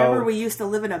nowhere to go. Remember we used to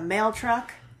live in a mail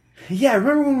truck? Yeah,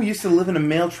 remember when we used to live in a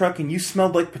mail truck and you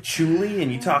smelled like patchouli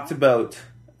and you talked about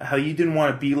how you didn't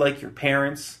want to be like your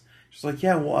parents? She's like,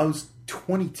 yeah, well, I was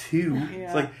 22. Yeah.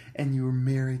 It's like, and you were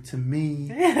married to me.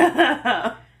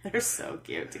 They're so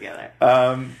cute together.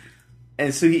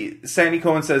 And so Sandy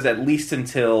Cohen says at least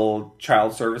until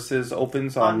Child Services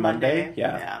opens on Monday.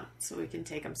 Yeah, so we can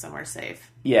take him somewhere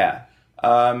safe. Yeah.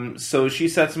 So she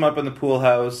sets him up in the pool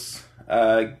house,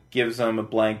 gives him a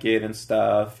blanket and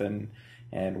stuff, and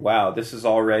wow, this is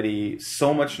already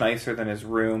so much nicer than his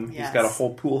room. Yes. He's got a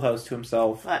whole pool house to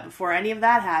himself. But before any of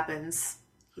that happens,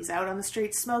 he's out on the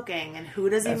street smoking, and who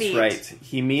does he meet? That's right.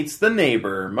 He meets the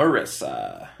neighbor,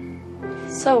 Marissa.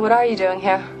 So, what are you doing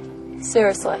here?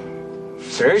 Seriously.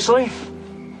 Seriously?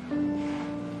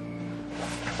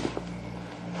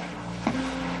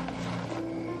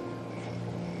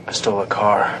 I stole a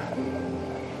car.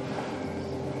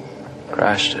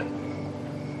 Crashed it.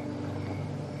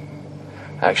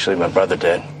 Actually, my brother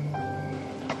did.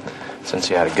 Since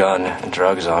he had a gun and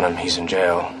drugs on him, he's in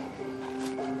jail.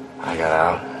 I got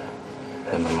out,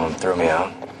 and my mom threw me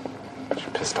out. She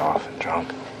was pissed off and drunk.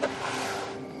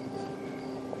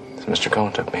 So Mr.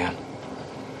 Cohen took me in.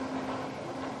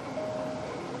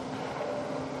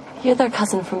 You're their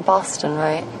cousin from Boston,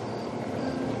 right?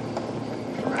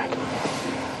 Right.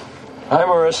 Hi,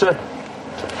 Marissa.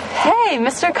 Hey,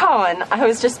 Mr. Cohen. I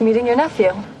was just meeting your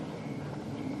nephew.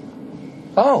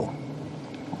 Oh,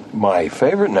 my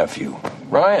favorite nephew,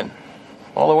 Ryan,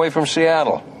 all the way from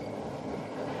Seattle.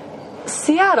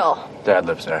 Seattle? Dad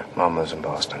lives there. Mom lives in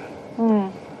Boston.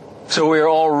 So we are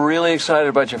all really excited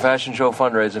about your fashion show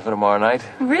fundraiser for tomorrow night.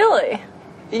 Really?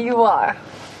 You are?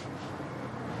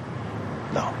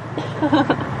 No.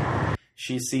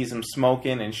 She sees him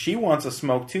smoking, and she wants to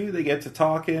smoke too. They get to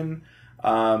talking.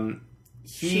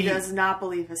 She does not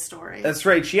believe his story. That's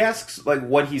right. She asks like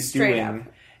what he's Straight doing, up.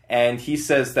 And he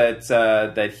says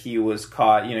that he was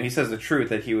caught. He says the truth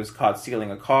that he was caught stealing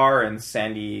a car, and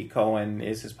Sandy Cohen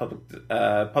is his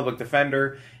public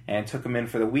defender, and took him in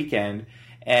for the weekend.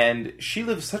 And she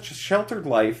lives such a sheltered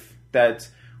life that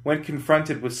when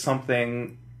confronted with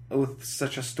something, with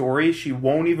such a story, she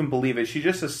won't even believe it. She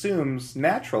just assumes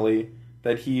naturally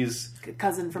that he's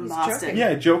cousin from Boston. Joking.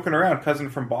 Yeah, joking around, cousin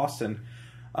from Boston.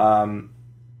 But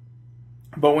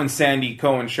when Sandy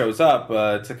Cohen shows up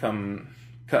to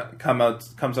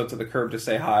comes out to the curb to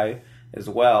say hi as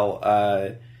well,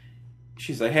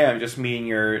 she's like, "Hey, I'm just meeting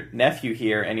your nephew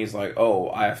here," and he's like, "Oh,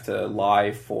 I have to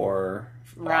lie for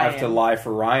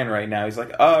Ryan right now." He's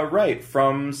like, right,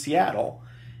 from Seattle."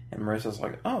 And Marissa's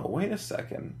like, "Oh, wait a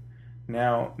second.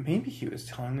 Now, maybe he was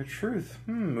telling the truth.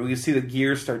 We can see the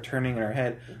gears start turning in our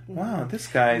head. Wow, this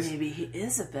guy's... Maybe he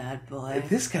is a bad boy.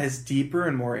 This guy's deeper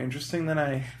and more interesting than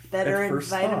I Better at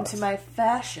first invite thought. him to my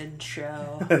fashion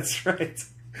show. That's right.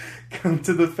 Come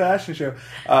to the fashion show.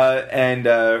 And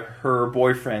her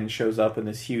boyfriend shows up in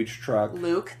this huge truck.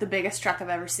 Luke, the biggest truck I've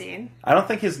ever seen. I don't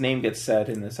think his name gets said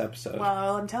in this episode.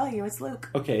 Well, I'm telling you, it's Luke.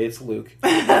 Okay, it's Luke.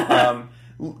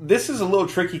 This is a little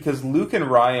tricky because Luke and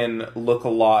Ryan look a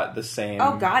lot the same.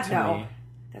 Oh God, to no! me.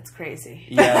 That's crazy.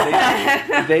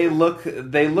 Yeah, they look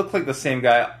like the same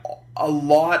guy. A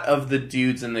lot of the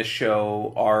dudes in this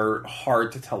show are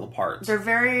hard to tell apart.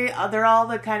 They're all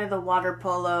the kind of the water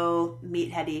polo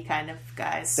meatheady kind of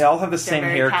guys. They all have the same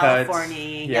haircut.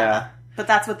 California, yeah. But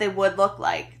that's what they would look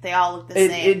like. They all look the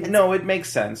same. It makes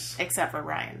sense. Except for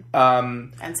Ryan.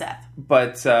 And Seth.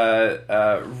 But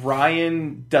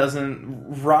Ryan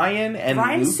doesn't...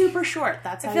 Ryan's Luke, super short.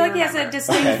 That's how I feel like he has a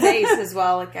distinct face as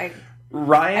well. Like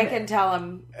I can tell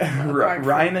him.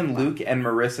 Ryan and Luke and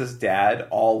Marissa's dad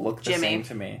all look the same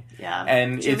to me. Yeah.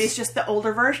 And Jimmy's just the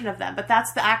older version of them. But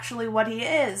that's actually what he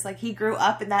is. Like, he grew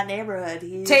up in that neighborhood.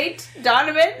 Tate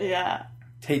Donovan? Yeah.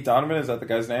 Tate Donovan, is that the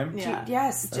guy's name? Yeah.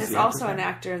 Yes, just also an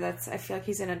actor. I feel like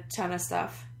he's in a ton of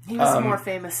stuff. He was more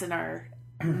famous in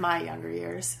my younger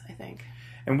years, I think.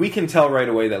 And we can tell right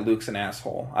away that Luke's an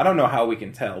asshole. I don't know how we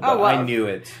can tell, but I knew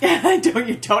it.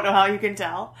 You don't know how you can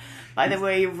tell? By the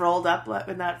way you rolled up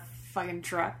in that fucking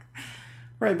truck.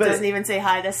 Right, but... Doesn't even say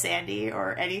hi to Sandy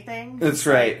or anything. That's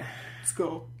right. Like, let's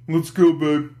go. Let's go,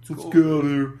 babe. Let's go out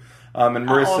here. And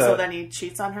Marissa... also, then he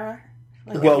cheats on her?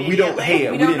 Like, well, we didn't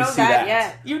see that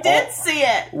yet. You did see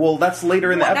it. Well, that's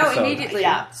later in the episode. No, immediately.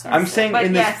 Yeah. I'm saying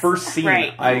in this first scene,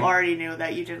 right. You already knew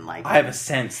that you didn't like him. I have a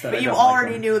sense that but I you don't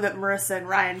already like knew that Marissa and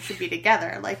Ryan should be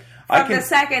together. Like from the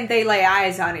second they lay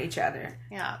eyes on each other.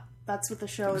 Yeah, that's what the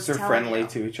show is they're telling friendly you.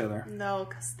 to each other. No,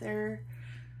 because they're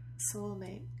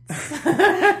soulmates.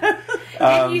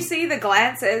 Didn't you see the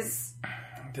glances?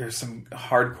 There's some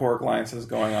hardcore glances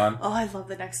going on. Oh, I love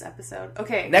the next episode.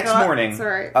 Okay. Next morning,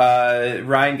 sorry.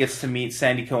 Ryan gets to meet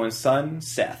Sandy Cohen's son,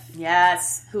 Seth.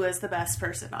 Yes, who is the best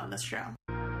person on this show.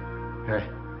 Hey.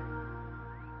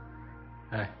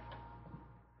 Hey.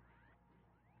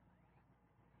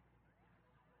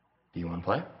 Do you want to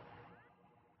play?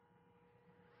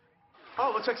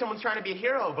 Oh, looks like someone's trying to be a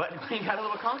hero, but he got a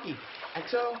little cocky.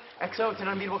 XO, it's an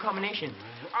unbeatable combination.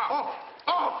 Oh!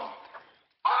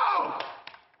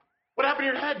 What happened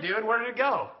to your head, dude? Where did it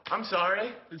go? I'm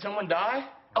sorry. Did someone die?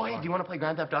 Oh, hey, do you want to play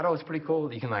Grand Theft Auto? It's pretty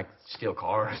cool. You can, like, steal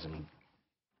cars and...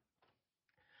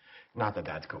 Not that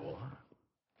that's cool.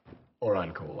 Or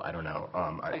uncool. I don't know.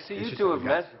 I see you two have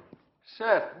met.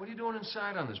 Seth, what are you doing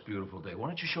inside on this beautiful day? Why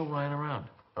don't you show Ryan around?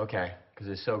 Okay, because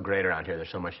it's so great around here. There's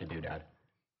so much to do, Dad.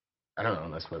 I don't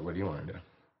know. What do you want to do?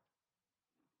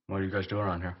 What do you guys do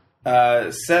around here?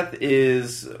 Seth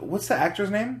is... What's the actor's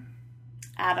name?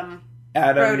 Adam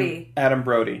Brody. Adam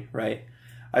Brody, right.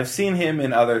 I've seen him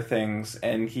in other things,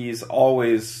 and he's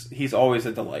always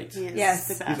a delight. Yes,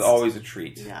 the best. He's always a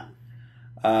treat. Yeah.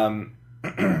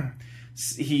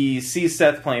 He sees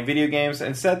Seth playing video games,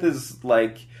 and Seth is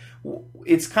like...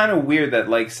 It's kind of weird that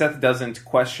like Seth doesn't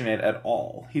question it at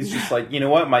all. He's just like, you know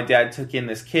what? My dad took in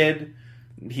this kid.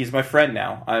 He's my friend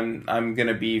now. I'm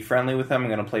gonna be friendly with him. I'm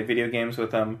gonna play video games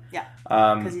with him. Yeah,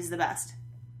 because he's the best.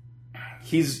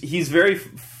 He's very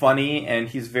funny, and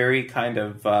he's very kind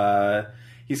of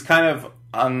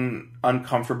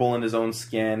uncomfortable in his own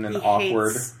skin and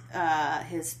awkward. Hates,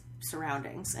 his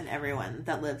surroundings and everyone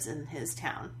that lives in his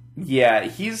town. Yeah,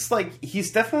 he's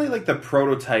definitely like the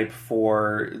prototype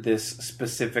for this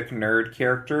specific nerd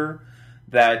character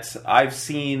that I've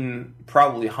seen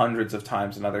probably hundreds of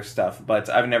times in other stuff, but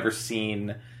I've never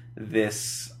seen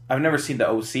this. I've never seen the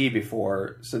OC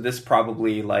before, so this is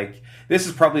probably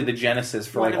the genesis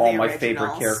for like all my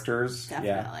favorite characters.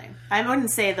 Definitely. Yeah. I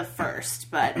wouldn't say the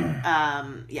first, but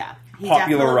yeah,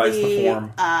 popularized the definitely,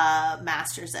 form.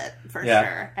 Masters it for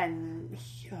sure. And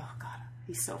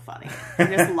he's so funny. I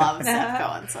just love Seth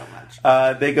Cohen so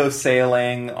much. They go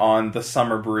sailing on the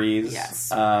Summer Breeze.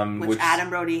 Yes. Which Adam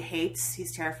Brody hates.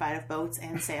 He's terrified of boats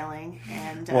and sailing.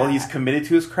 And he's committed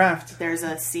to his craft. There's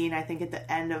a scene, I think, at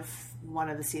the end of one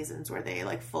of the seasons where they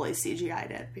like fully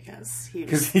CGI'd it because he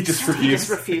just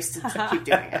refused to keep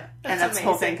doing it. And that's the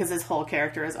whole thing, because his whole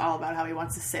character is all about how he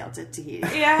wants to sail to Tahiti.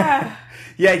 Yeah.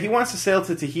 Yeah, he wants to sail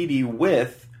to Tahiti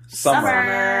with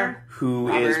Summer. Who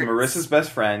is Marissa's best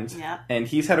friend, and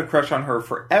he's had a crush on her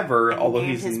forever, and although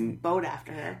named he's his boat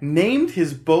after her. Named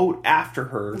his boat after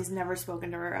her. He's never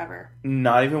spoken to her ever.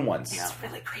 Not even once. No. It's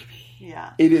really creepy.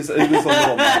 Yeah. It is a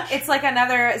little much. It's like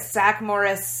another Zach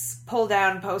Morris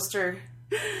pull-down poster.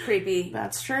 Creepy.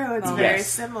 That's true. It's very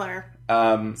similar.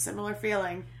 Similar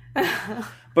feeling.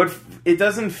 But it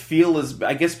doesn't feel as...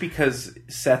 I guess because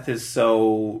Seth is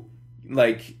so,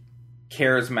 like,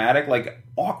 charismatic, like,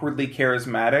 awkwardly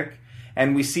charismatic.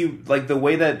 And we see, like, the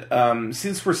way that,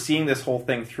 since we're seeing this whole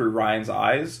thing through Ryan's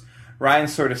eyes, Ryan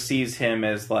sort of sees him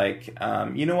as, like,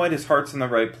 you know what, his heart's in the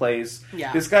right place.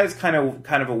 Yeah. This guy's kind of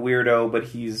a weirdo, but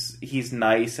he's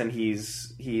nice, and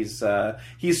he's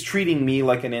treating me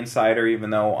like an insider, even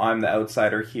though I'm the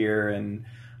outsider here, and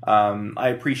I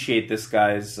appreciate this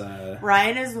guy's...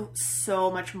 Ryan is so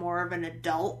much more of an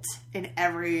adult in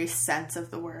every sense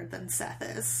of the word than Seth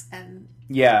is. And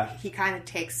he kind of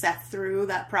takes Seth through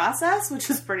that process, which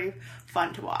is pretty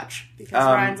fun to watch. Because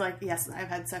Ryan's like, yes, I've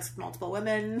had sex with multiple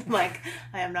women. Like,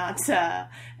 I am not...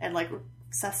 and, like,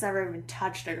 Seth's never even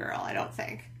touched a girl, I don't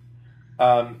think.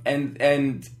 Ryan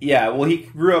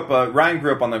grew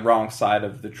up on the wrong side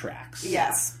of the tracks.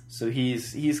 Yes. So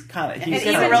he's kind of... He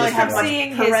doesn't really have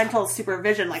much parental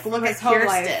supervision. Like, look at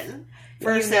Kirsten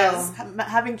versus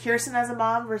having Kirsten as a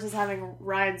mom versus having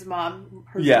Ryan's mom,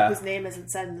 whose name isn't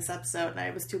said in this episode, and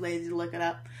I was too lazy to look it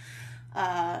up.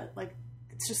 Like,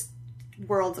 it's just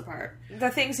worlds apart. The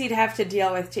things he'd have to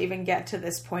deal with to even get to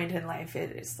this point in life,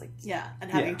 it is like... Yeah, and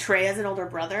having Trey as an older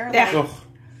brother. Yeah. Like,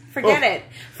 Forget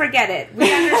it.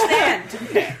 We understand.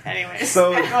 Okay, anyways.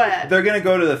 So go ahead. They're going to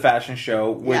go to the fashion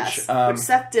show, which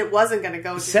Seth wasn't going to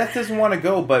go to. Seth doesn't want to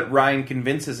go, but Ryan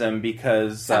convinces him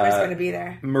because Summer's going to be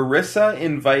there. Marissa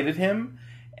invited him,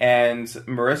 and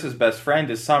Marissa's best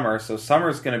friend is Summer, so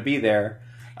Summer's going to be there.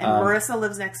 And Marissa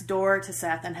lives next door to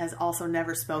Seth and has also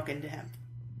never spoken to him.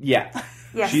 Yeah.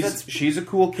 Yes, she's a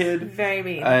cool kid. Very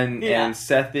mean. And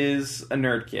Seth is a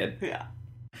nerd kid. Yeah.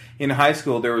 In high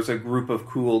school, there was a group of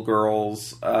cool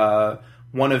girls,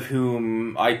 one of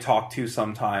whom I talked to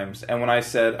sometimes. And when I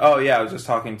said, oh, yeah, I was just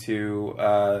talking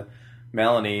to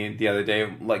Melanie the other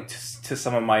day, like, to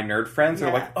some of my nerd friends,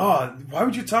 they're like, oh, why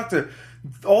would you talk to...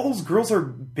 All those girls are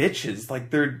bitches. Like,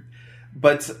 they're...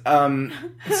 But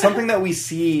something that we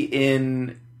see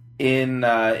in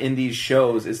these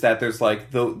shows is that there's,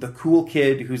 like, the cool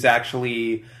kid who's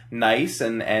actually... nice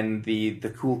and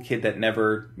the cool kid that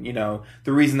never,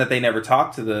 the reason that they never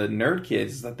talked to the nerd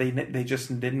kids is that they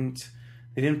just didn't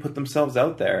put themselves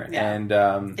out there. And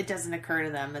it doesn't occur to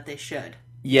them that they should.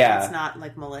 Yeah. It's not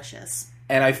like malicious.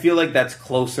 And I feel like that's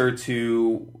closer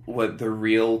to what the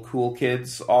real cool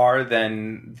kids are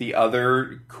than the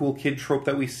other cool kid trope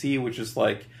that we see, which is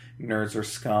like nerds are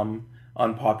scum,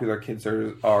 unpopular kids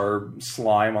are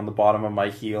slime on the bottom of my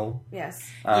heel.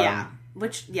 Yes.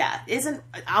 Which,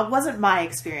 wasn't my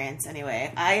experience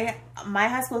anyway. My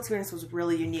high school experience was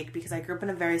really unique because I grew up in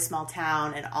a very small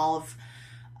town and all of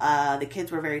the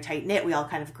kids were very tight-knit. We all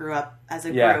kind of grew up as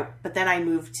a group. But then I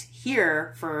moved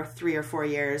here for 3 or 4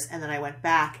 years and then I went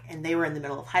back and they were in the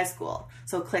middle of high school.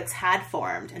 So cliques had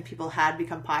formed and people had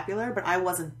become popular, but I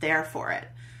wasn't there for it.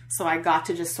 So I got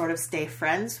to just sort of stay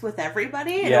friends with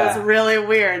everybody. And it was really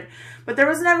weird. But there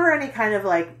was never any kind of,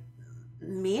 like,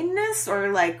 meanness or,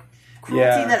 like,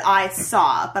 cruelty that I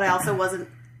saw, but I also wasn't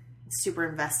super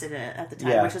invested in it at the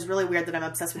time, which is really weird that I'm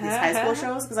obsessed with these high school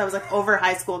shows because I was like over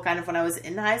high school kind of when I was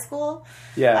in high school.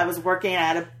 I was working, I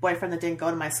had a boyfriend that didn't go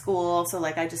to my school, so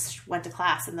like I just went to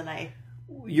class and then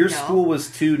Your school was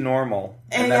too normal,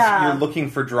 and you're looking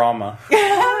for drama.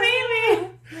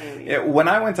 Maybe. When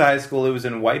I went to high school, it was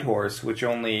in Whitehorse, which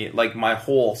only, like, my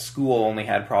whole school only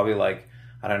had probably, like,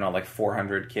 I don't know, like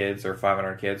 400 kids or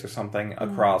 500 kids or something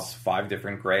across 5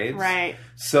 different grades. Right.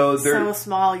 So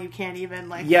small you can't even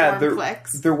form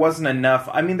cliques. There wasn't enough.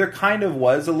 I mean, there kind of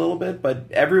was a little bit,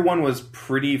 but everyone was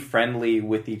pretty friendly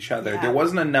with each other. Yeah. There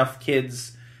wasn't enough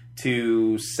kids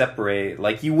to separate.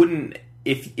 Like, you wouldn't...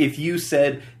 If you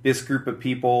said, this group of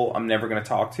people I'm never going to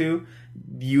talk to,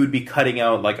 you would be cutting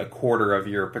out like a quarter of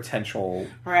your potential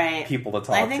people to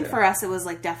talk to. I think for us it was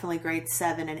like definitely grade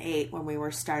 7 and 8 when we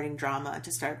were starting drama.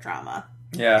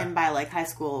 Yeah. And by like high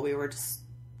school, we were just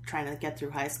trying to get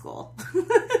through high school.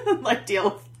 Like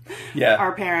deal with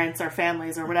our parents, our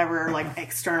families, or whatever like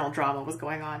external drama was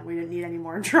going on. We didn't need any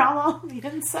more drama on the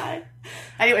inside.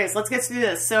 Anyways, let's get through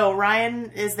this. So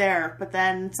Ryan is there, but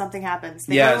then something happens.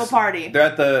 They go to a party. They're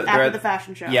at the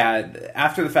fashion show. Yeah,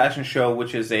 after the fashion show,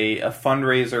 which is a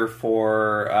fundraiser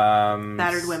for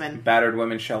Battered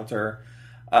Women Shelter,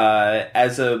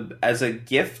 as a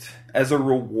gift, as a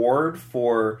reward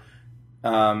for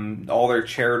all their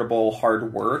charitable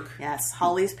hard work. Yes,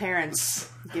 Holly's parents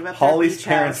give up Holly's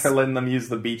their parents house. are letting them use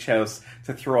the beach house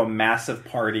to throw a massive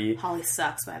party. Holly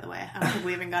sucks, by the way. I don't think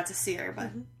we even got to see her,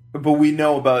 but we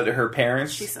know about her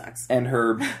parents. She sucks. And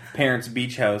her parents'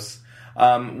 beach house.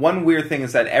 One weird thing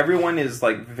is that everyone is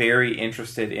like very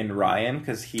interested in Ryan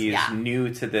because he's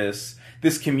new to this.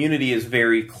 This community is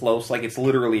very close. Like it's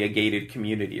literally a gated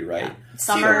community, right? Yeah.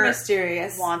 Summer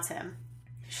mysterious wants him.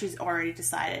 She's already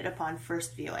decided upon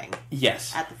first viewing.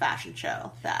 Yes. At the fashion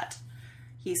show that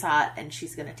he's hot and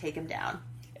she's going to take him down.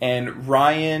 And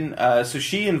Ryan, so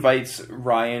she invites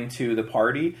Ryan to the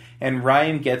party, and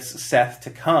Ryan gets Seth to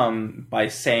come by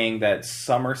saying that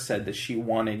Summer said that she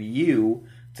wanted you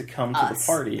to come to the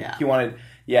party.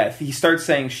 Yeah. He starts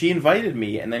saying, she invited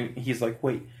me, and then he's like,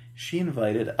 wait, she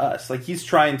invited us. Like, he's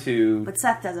trying to... But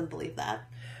Seth doesn't believe that.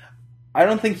 I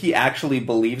don't think he actually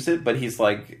believes it, but he's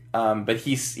like, but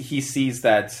he sees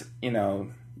that, you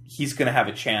know, he's going to have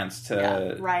a chance to...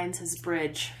 Yeah, Ryan's his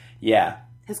bridge. Yeah.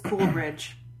 His cool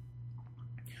bridge.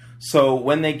 So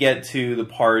when they get to the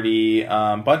party,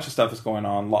 a bunch of stuff is going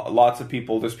on. Lots of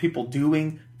people. There's people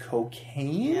doing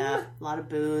cocaine. Yeah, a lot of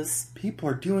booze. People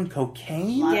are doing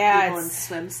cocaine? A lot of people in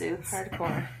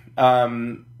swimsuits.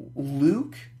 Hardcore.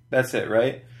 Luke, that's it,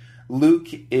 right? Luke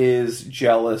is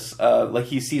jealous. Like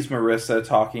he sees Marissa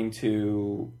talking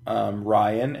to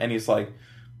Ryan, and he's like,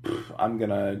 "I'm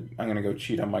gonna go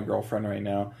cheat on my girlfriend right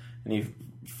now." And he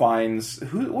finds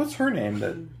what's her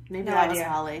name? Maybe that was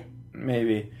Holly.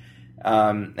 Maybe.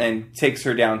 And takes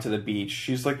her down to the beach.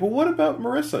 She's like, "Well, what about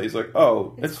Marissa?" He's like,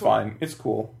 "Oh, it's cool. Fine. It's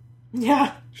cool."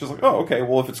 Yeah. She's like, "Oh, okay.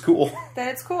 Well, if it's cool, then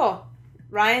it's cool."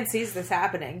 Ryan sees this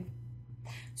happening.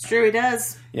 It's true, he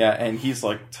does. Yeah, and he's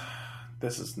like,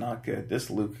 this is not good. This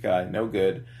Luke guy, no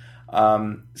good.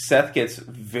 Seth gets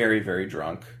very, very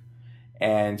drunk.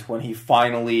 And when he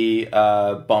finally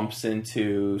bumps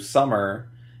into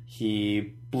Summer,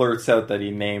 he blurts out that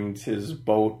he named his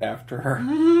boat after her.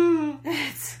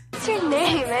 What's your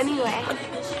name, anyway?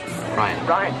 Ryan.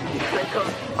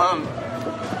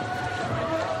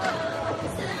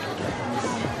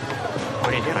 What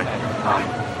are you doing?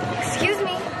 Excuse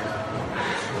me.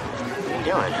 What are you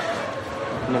doing?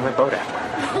 Name my boat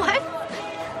after. What?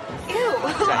 Ew,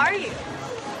 who are you?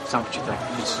 It's not what you think.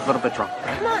 You're just a little bit drunk,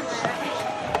 right? Come on.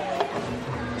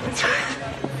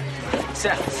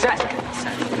 Seth.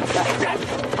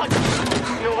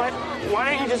 You know what? Why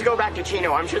don't you just go back to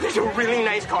Chino? I'm sure there's a really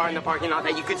nice car in the parking lot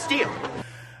that you could steal.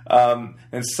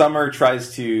 And Summer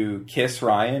tries to kiss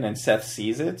Ryan, and Seth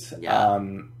sees it. Yeah.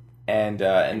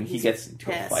 And he gets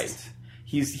into a fight.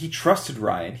 He trusted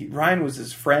Ryan. Ryan was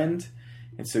his friend,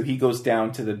 and so he goes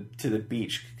down to the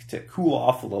beach to cool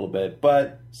off a little bit.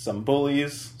 But some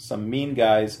bullies, some mean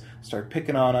guys, start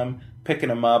picking on him, picking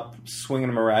him up, swinging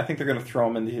him around. I think they're going to throw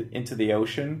him into the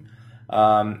ocean.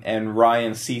 And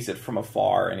Ryan sees it from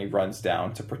afar, and he runs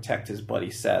down to protect his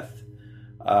buddy Seth.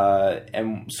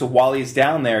 And so while he's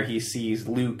down there, he sees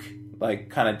Luke, like,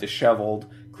 kind of disheveled,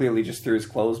 clearly just threw his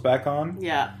clothes back on.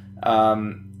 Yeah.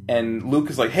 And Luke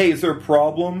is like, hey, is there a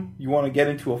problem? You want to get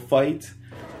into a fight?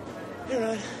 You're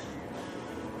right.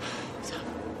 What's up?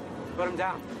 Put him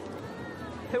down.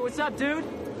 Hey, what's up, dude?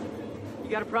 You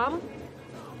got a problem?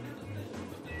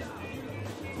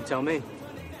 You tell me.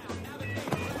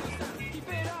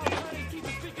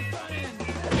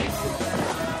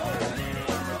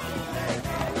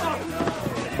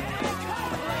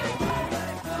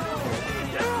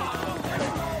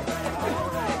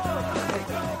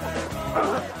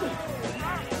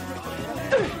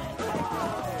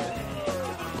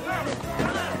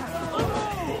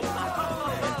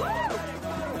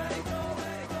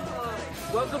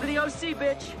 Welcome to the OC,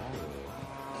 bitch.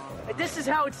 This is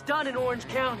how it's done in Orange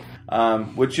County.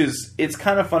 Which is, it's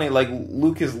kind of funny, like,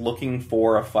 Luke is looking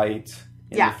for a fight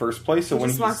in the first place. So he when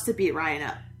just wants to beat Ryan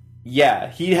up.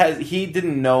 Yeah, he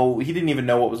didn't even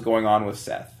know what was going on with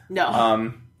Seth.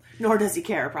 No. Nor does he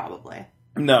care, probably.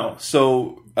 No,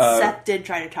 so... Seth did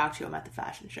try to talk to him at the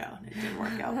fashion show, and it didn't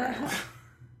work out very well.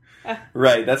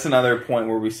 Right, that's another point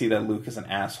where we see that Luke is an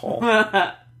asshole.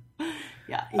 Yeah,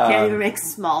 he can't even make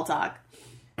small talk.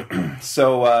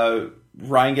 So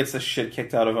Ryan gets the shit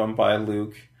kicked out of him by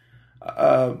Luke.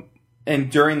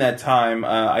 And during that time,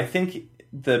 I think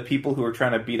the people who are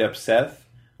trying to beat up Seth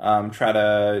try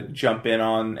to jump in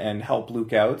on and help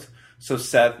Luke out. So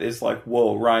Seth is like,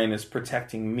 whoa, Ryan is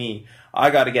protecting me. I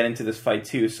got to get into this fight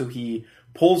too. So he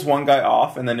pulls one guy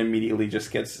off and then immediately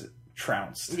just gets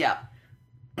trounced. Yeah.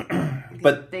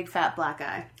 But big fat black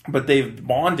guy. But they've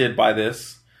bonded by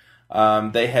this.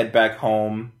 They head back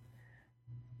home.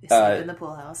 They sleep in the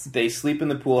pool house. They sleep in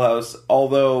the pool house.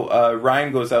 Although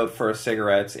Ryan goes out for a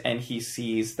cigarette and he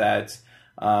sees that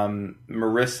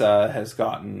Marissa has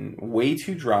gotten way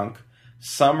too drunk.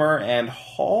 Summer and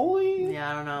Holly?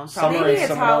 Yeah, I don't know. Summer Maybe and it's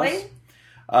someone Holly.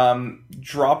 else.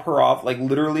 Drop her off, like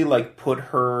literally, like put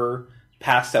her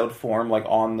passed out form like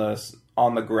on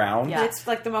the ground. Yeah. It's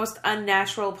like the most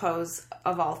unnatural pose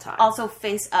of all time. Also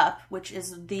face up, which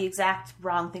is the exact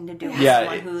wrong thing to do with Yeah,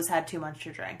 someone who's had too much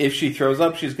to drink. If she throws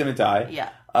up, she's gonna die. Yeah.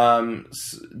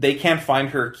 They can't find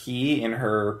her key in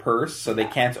her purse, so they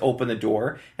can't open the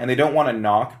door, and they don't want to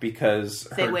knock because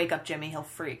If they wake up Jimmy, he'll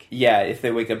freak. Yeah, if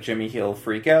they wake up Jimmy, he'll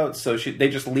freak out. So they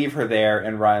just leave her there,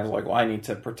 and Ryan's like, well, I need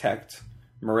to protect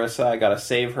Marissa. I gotta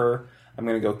save her. I'm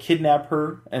gonna go kidnap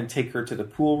her and take her to the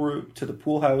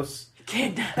pool house.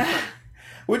 Kidnap her.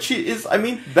 Which is, I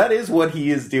mean, that is what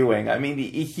he is doing. I mean,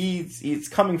 he's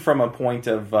coming from a point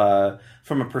of,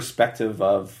 from a perspective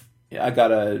of, I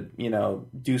gotta,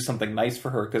 do something nice for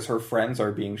her because her friends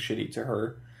are being shitty to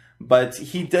her. But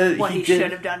he does. What he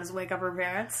should have done is wake up her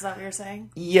parents. Is that what you're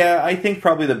saying? Yeah, I think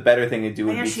probably the better thing to do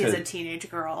would I be guess she's a teenage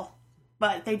girl.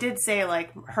 But they did say,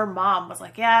 like, her mom was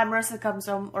like, yeah, Marissa comes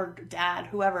home, or dad,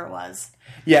 whoever it was.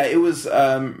 Yeah, it was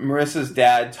Marissa's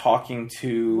dad talking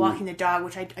to... Walking the dog,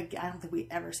 which I don't think we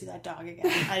ever see that dog again.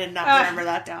 I did not remember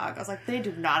that dog. I was like, they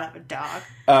do not have a dog.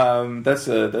 That's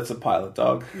a pilot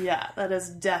dog. Yeah, that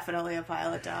is definitely a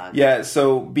pilot dog. Yeah,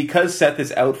 so because Seth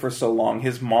is out for so long,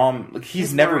 his mom,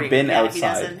 he's never worried. been Yeah,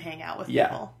 outside. He doesn't hang out with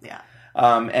people. Yeah.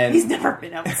 And he's never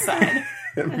been outside.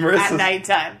 At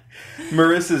nighttime.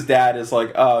 Marissa's dad is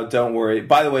like, oh, don't worry.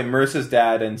 By the way, Marissa's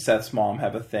dad and Seth's mom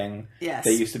have a thing. Yes.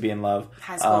 They used to be in love.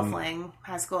 High school fling,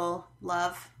 high school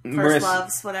love, first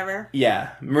loves, whatever. Yeah.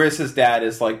 Marissa's dad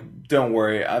is like, don't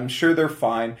worry. I'm sure they're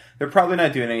fine. They're probably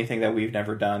not doing anything that we've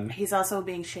never done. He's also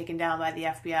being shaken down by the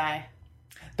FBI.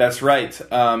 That's right.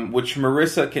 Which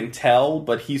Marissa can tell,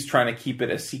 but he's trying to keep it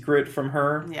a secret from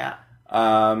her. Yeah.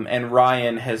 And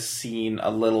Ryan has seen a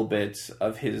little bit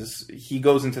of his... He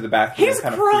goes into the bathroom He's and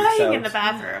kind crying of freaks out. in the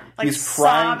bathroom. Like, He's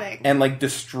crying sobbing. and, like,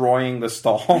 destroying the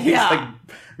stall. Yeah. He's, like,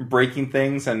 breaking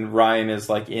things, and Ryan is,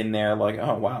 like, in there, like,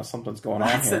 oh, wow, something's going on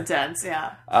here. That's intense,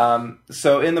 yeah.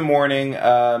 So in the morning,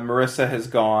 Marissa has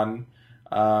gone,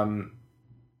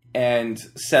 and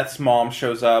Seth's mom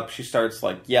shows up. She starts,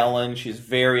 like, yelling. She's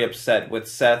very upset with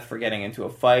Seth for getting into a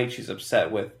fight. She's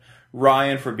upset with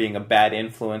Ryan for being a bad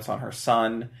influence on her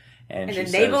son. And she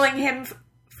enabling says, him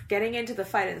for getting into the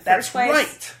fight in the That's first place.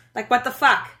 right. Like, what the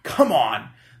fuck? Come on.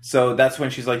 So that's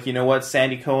when she's like, you know what,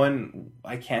 Sandy Cohen,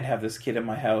 I can't have this kid in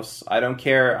my house. I don't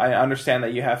care. I understand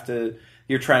that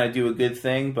you're trying to do a good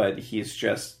thing, but he's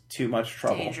just too much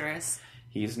trouble. Dangerous.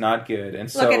 He's not good. And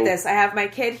so Look at this. I have my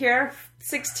kid here.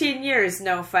 16 years,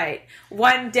 no fight.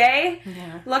 One day,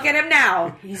 look at him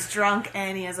now. He's drunk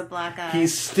and he has a black eye.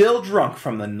 He's still drunk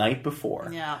from the night before.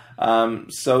 Yeah.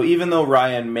 So even though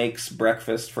Ryan makes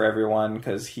breakfast for everyone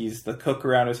because he's the cook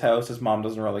around his house, his mom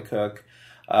doesn't really cook.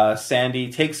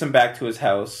 Sandy takes him back to his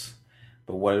house.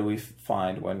 But what do we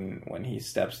find when he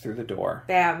steps through the door?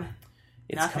 Damn.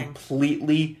 It's Nothing.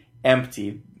 completely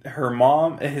empty. His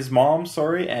mom,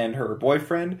 and her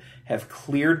boyfriend have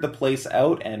cleared the place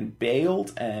out and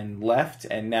bailed and left,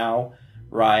 and now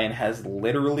Ryan has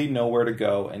literally nowhere to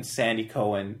go, and Sandy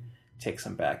Cohen takes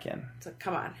him back in. So,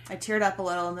 come on. I teared up a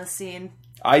little in this scene.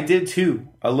 I did too,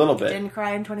 a little bit. Didn't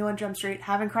cry in 21 Jump Street.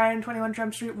 Haven't cried in 21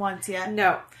 Jump Street once yet.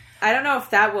 No. I don't know if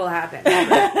that will happen.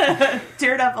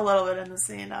 Teared up a little bit in the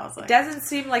scene. I was like, Doesn't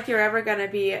seem like you're ever going to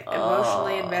be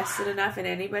emotionally invested enough in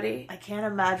anybody. I can't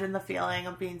imagine the feeling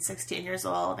of being 16 years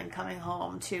old and coming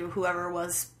home to whoever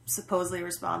was supposedly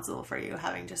responsible for you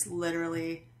having just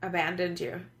literally abandoned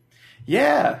you.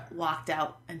 Yeah. Walked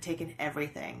out and taken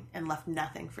everything and left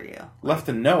nothing for you. Left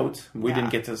a note. We Yeah. didn't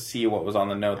get to see what was on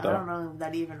the note, I though. don't know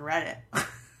that he even read it.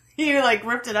 You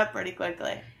ripped it up pretty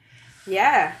quickly.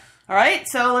 Yeah. All right,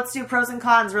 so let's do pros and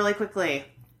cons really quickly.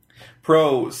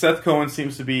 Pro, Seth Cohen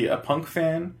seems to be a punk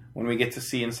fan when we get to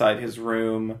see inside his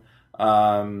room.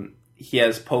 he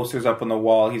has posters up on the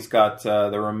wall. He's got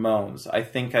the Ramones. I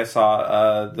think I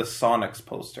saw the Sonics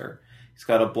poster. He's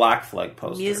got a Black Flag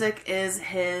poster. Music is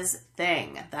his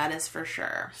thing. That is for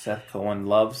sure. Seth Cohen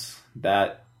loves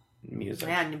that music.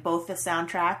 Man, both the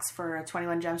soundtracks for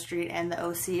 21 Jump Street and the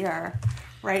OC are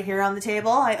right here on the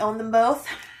table. I own them both.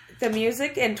 The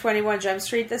music in 21 Jump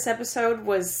Street this episode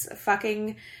was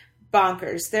fucking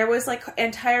bonkers. There was like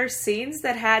entire scenes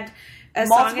that had a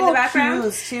song in the background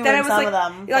cues, too, that I in was some like,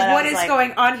 of them, what is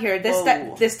going on here?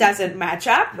 This doesn't match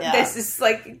up. Yeah. This is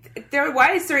like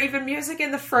why is there even music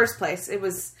in the first place? It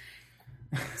was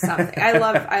something. I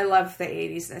love the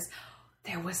 80s-ness.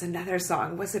 There was another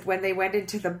song. Was it when they went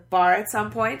into the bar at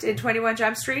some point in 21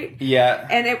 Jump Street? Yeah.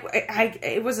 And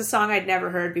it was a song I'd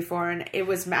never heard before, and it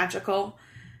was magical.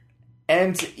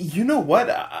 And you know what?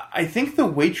 I think the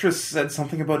waitress said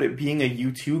something about it being a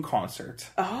U2 concert.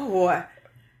 Oh.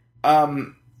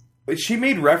 She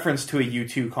made reference to a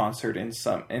U2 concert in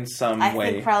some way.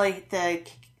 I think probably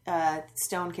the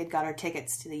Stone Kid got her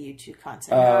tickets to the U2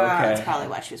 concert. Okay. That's probably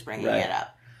why she was bringing it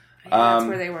up. That's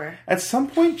where they were. At some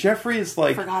point, Jeffrey is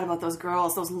like... I forgot about those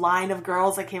girls, those line of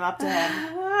girls that came up to him.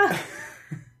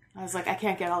 I was like, I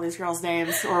can't get all these girls'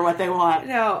 names or what they want.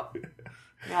 No.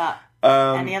 Yeah.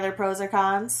 Any other pros or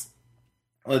cons?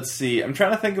 Let's see. I'm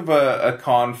trying to think of a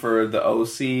con for the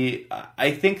OC.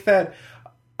 I think that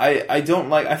I don't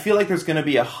like... I feel like there's going to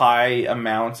be a high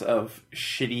amount of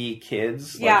shitty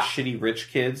kids, like shitty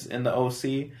rich kids in the OC.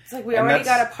 It's like we already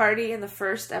got a party in the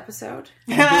first episode.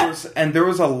 And there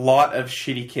was a lot of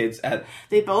shitty kids at...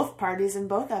 They both parties in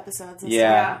both episodes.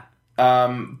 Yeah.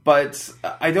 But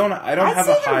I don't have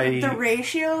a high... The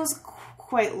ratio's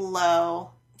quite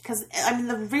low. Because, I mean,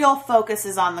 the real focus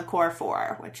is on the core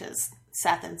four, which is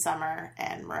Seth and Summer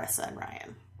and Marissa and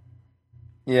Ryan.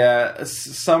 Yeah,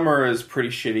 Summer is pretty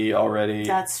shitty already.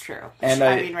 That's true. And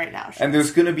I mean, right now. And there's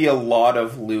going to be a lot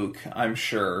of Luke, I'm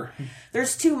sure.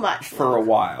 There's too much for Luke. A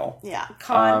while. Yeah.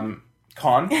 Con?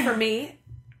 For me,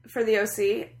 for the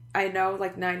OC, I know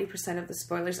like 90% of the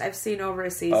spoilers. I've seen over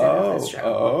a season of this show.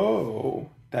 Oh,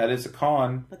 that is a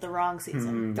con. But the wrong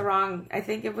season. The wrong. I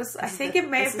think it was. I think it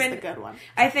may have been the good one.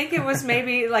 I think it was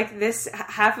maybe like this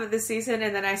half of the season,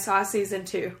 and then I saw season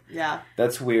 2. Yeah,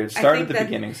 that's weird. Start at the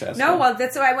beginning, Seth. No, well,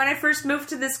 that's why when I first moved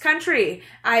to this country,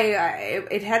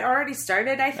 it had already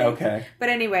started. I think. Okay. But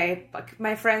anyway,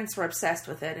 my friends were obsessed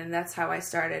with it, and that's how I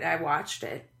started. I watched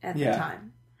it at the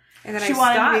time, and then she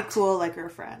wanted to be cool like her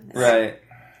friends, right?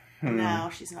 No,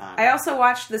 she's not. I also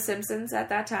watched The Simpsons at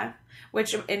that time,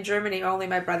 which in Germany only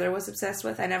my brother was obsessed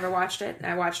with. I never watched it.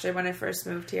 I watched it when I first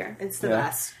moved here. It's the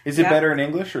best. Is it better in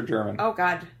English or German? Oh,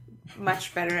 God.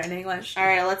 Much better in English. All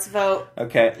right, let's vote.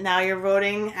 Okay. Now you're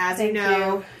voting, as you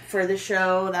know, for the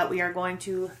show that we are going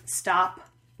to stop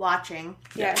watching.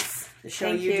 Yes. The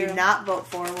show you do not vote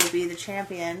for will be the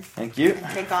champion. Thank you. And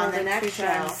take on the next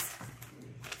show.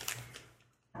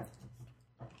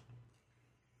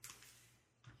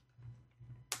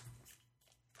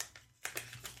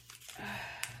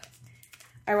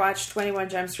 I watched 21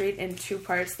 Jump Street in 2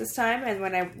 parts this time, and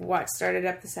when I started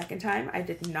up the second time, I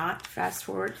did not fast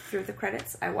forward through the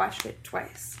credits. I watched it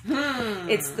twice.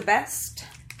 It's the best.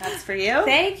 That's for you.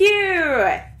 Thank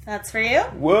you. That's for you.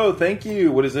 Whoa, thank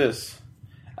you. What is this?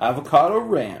 Avocado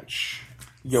ranch.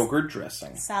 Yogurt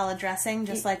dressing. Salad dressing,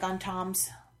 just like on Tom's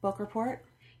book report.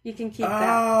 You can keep that.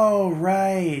 Oh,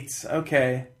 right.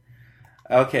 Okay.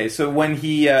 Okay, so when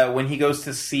he goes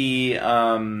to see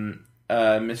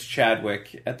Miss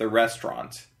Chadwick at the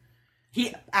restaurant,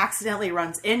 he accidentally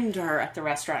runs into her at the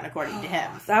restaurant, according to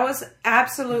him. That was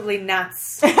absolutely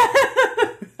nuts.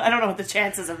 I don't know what the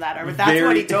chances of that are, but that's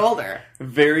what he told her.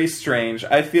 Very strange.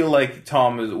 I feel like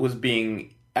Tom was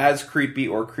being as creepy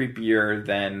or creepier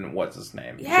than what's his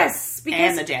name? Yes, because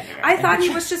and the janitor. I thought he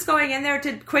was just going in there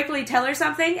to quickly tell her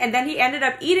something, and then he ended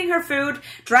up eating her food,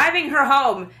 driving her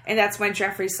home, and that's when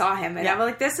Jeffrey saw him. And I'm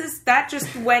like, that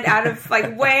just went out of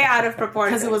way out of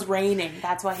proportion because it was raining.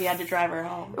 That's why he had to drive her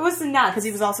home. It was nuts because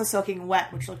he was also soaking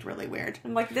wet, which looked really weird.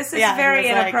 I'm like, this is very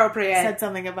inappropriate. Said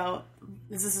something about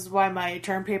this is why my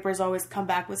term papers always come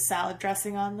back with salad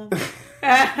dressing on them.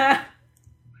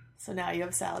 So now you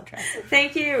have salad dressing.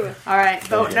 Thank you. All right.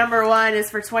 Vote number 1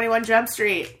 is for 21 Jump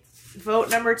Street.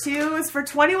 Vote number 2 is for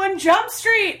 21 Jump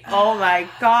Street. Oh my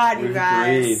God, you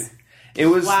guys. Agreed. It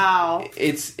was wow.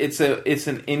 It's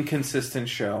an inconsistent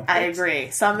show. I agree.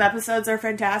 Some episodes are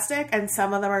fantastic, and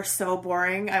some of them are so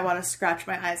boring. I want to scratch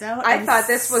my eyes out. I thought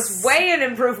this was way an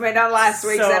improvement on last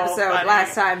week's episode. Funny.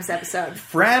 Last time's episode.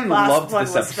 Fran loved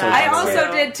this episode. I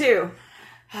also did too.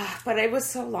 But it was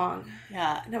so long.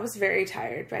 Yeah. And I was very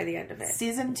tired by the end of it.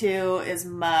 Season 2 is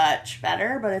much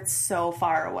better, but it's so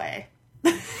far away.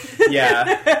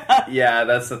 Yeah,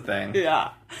 that's the thing.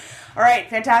 Yeah. All right,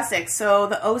 fantastic. So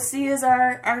the OC is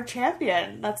our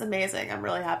champion. That's amazing. I'm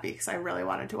really happy because I really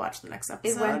wanted to watch the next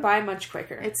episode. It went by much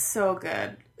quicker. It's so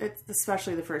good. It's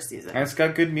especially the first season. And it's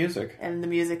got good music. And the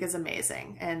music is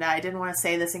amazing. And I didn't want to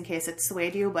say this in case it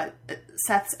swayed you, but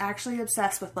Seth's actually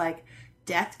obsessed with like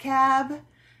Death Cab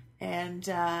and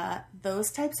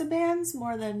those types of bands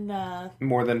more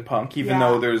than punk. Even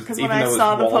though there's because when I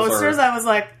saw the posters, I was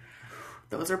like,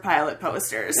 those are Pilot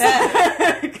posters.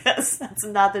 Because that's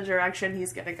not the direction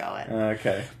he's going to go in.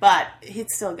 Okay. But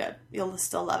it's still good. You'll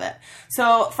still love it.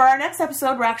 So for our next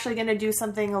episode, we're actually going to do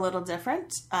something a little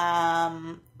different.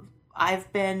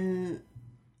 I've been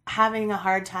having a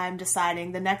hard time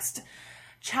deciding. The next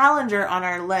challenger on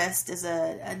our list is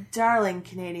a darling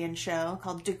Canadian show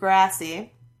called Degrassi.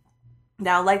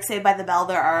 Now, like Saved by the Bell,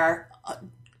 there are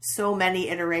so many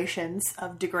iterations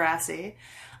of Degrassi.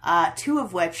 Two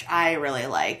of which I really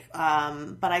like.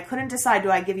 But I couldn't decide, do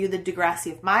I give you the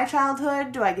Degrassi of my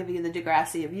childhood? Do I give you the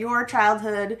Degrassi of your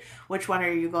childhood? Which one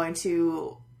are you going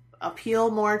to appeal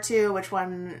more to? Which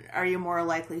one are you more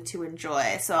likely to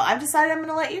enjoy? So I've decided I'm going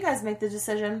to let you guys make the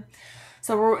decision.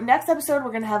 So next episode,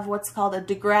 we're going to have what's called a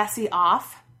Degrassi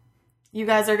Off. You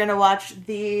guys are going to watch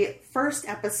the first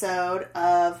episode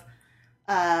of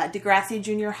Degrassi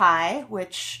Junior High,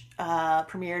 which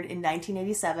premiered in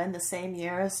 1987, the same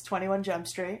year as 21 Jump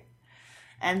Street.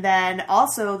 And then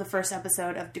also the first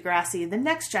episode of Degrassi The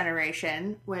Next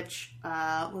Generation, which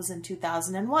was in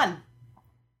 2001.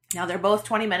 Now, they're both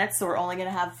 20 minutes, so we're only going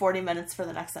to have 40 minutes for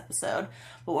the next episode.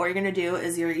 But what you're going to do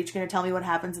is you're each going to tell me what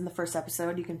happens in the first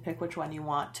episode. You can pick which one you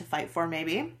want to fight for,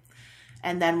 maybe.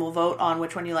 And then we'll vote on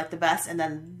which one you like the best. And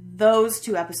then those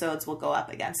two episodes will go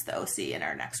up against the OC in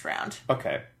our next round.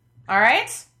 Okay. All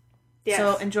right? Yes.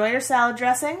 So enjoy your salad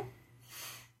dressing.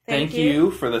 Thank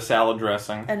you for the salad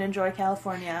dressing. And enjoy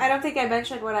California. I don't think I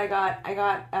mentioned what I got. I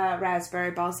got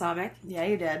raspberry balsamic. Yeah,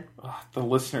 you did. The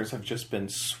listeners have just been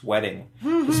sweating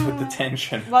just with the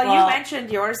tension. Well, you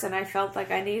mentioned yours, and I felt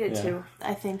like I needed to.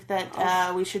 I think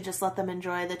that we should just let them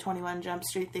enjoy the 21 Jump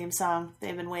Street theme song.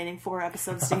 They've been waiting 4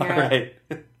 episodes to hear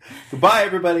it. Goodbye,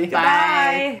 everybody.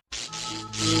 Bye.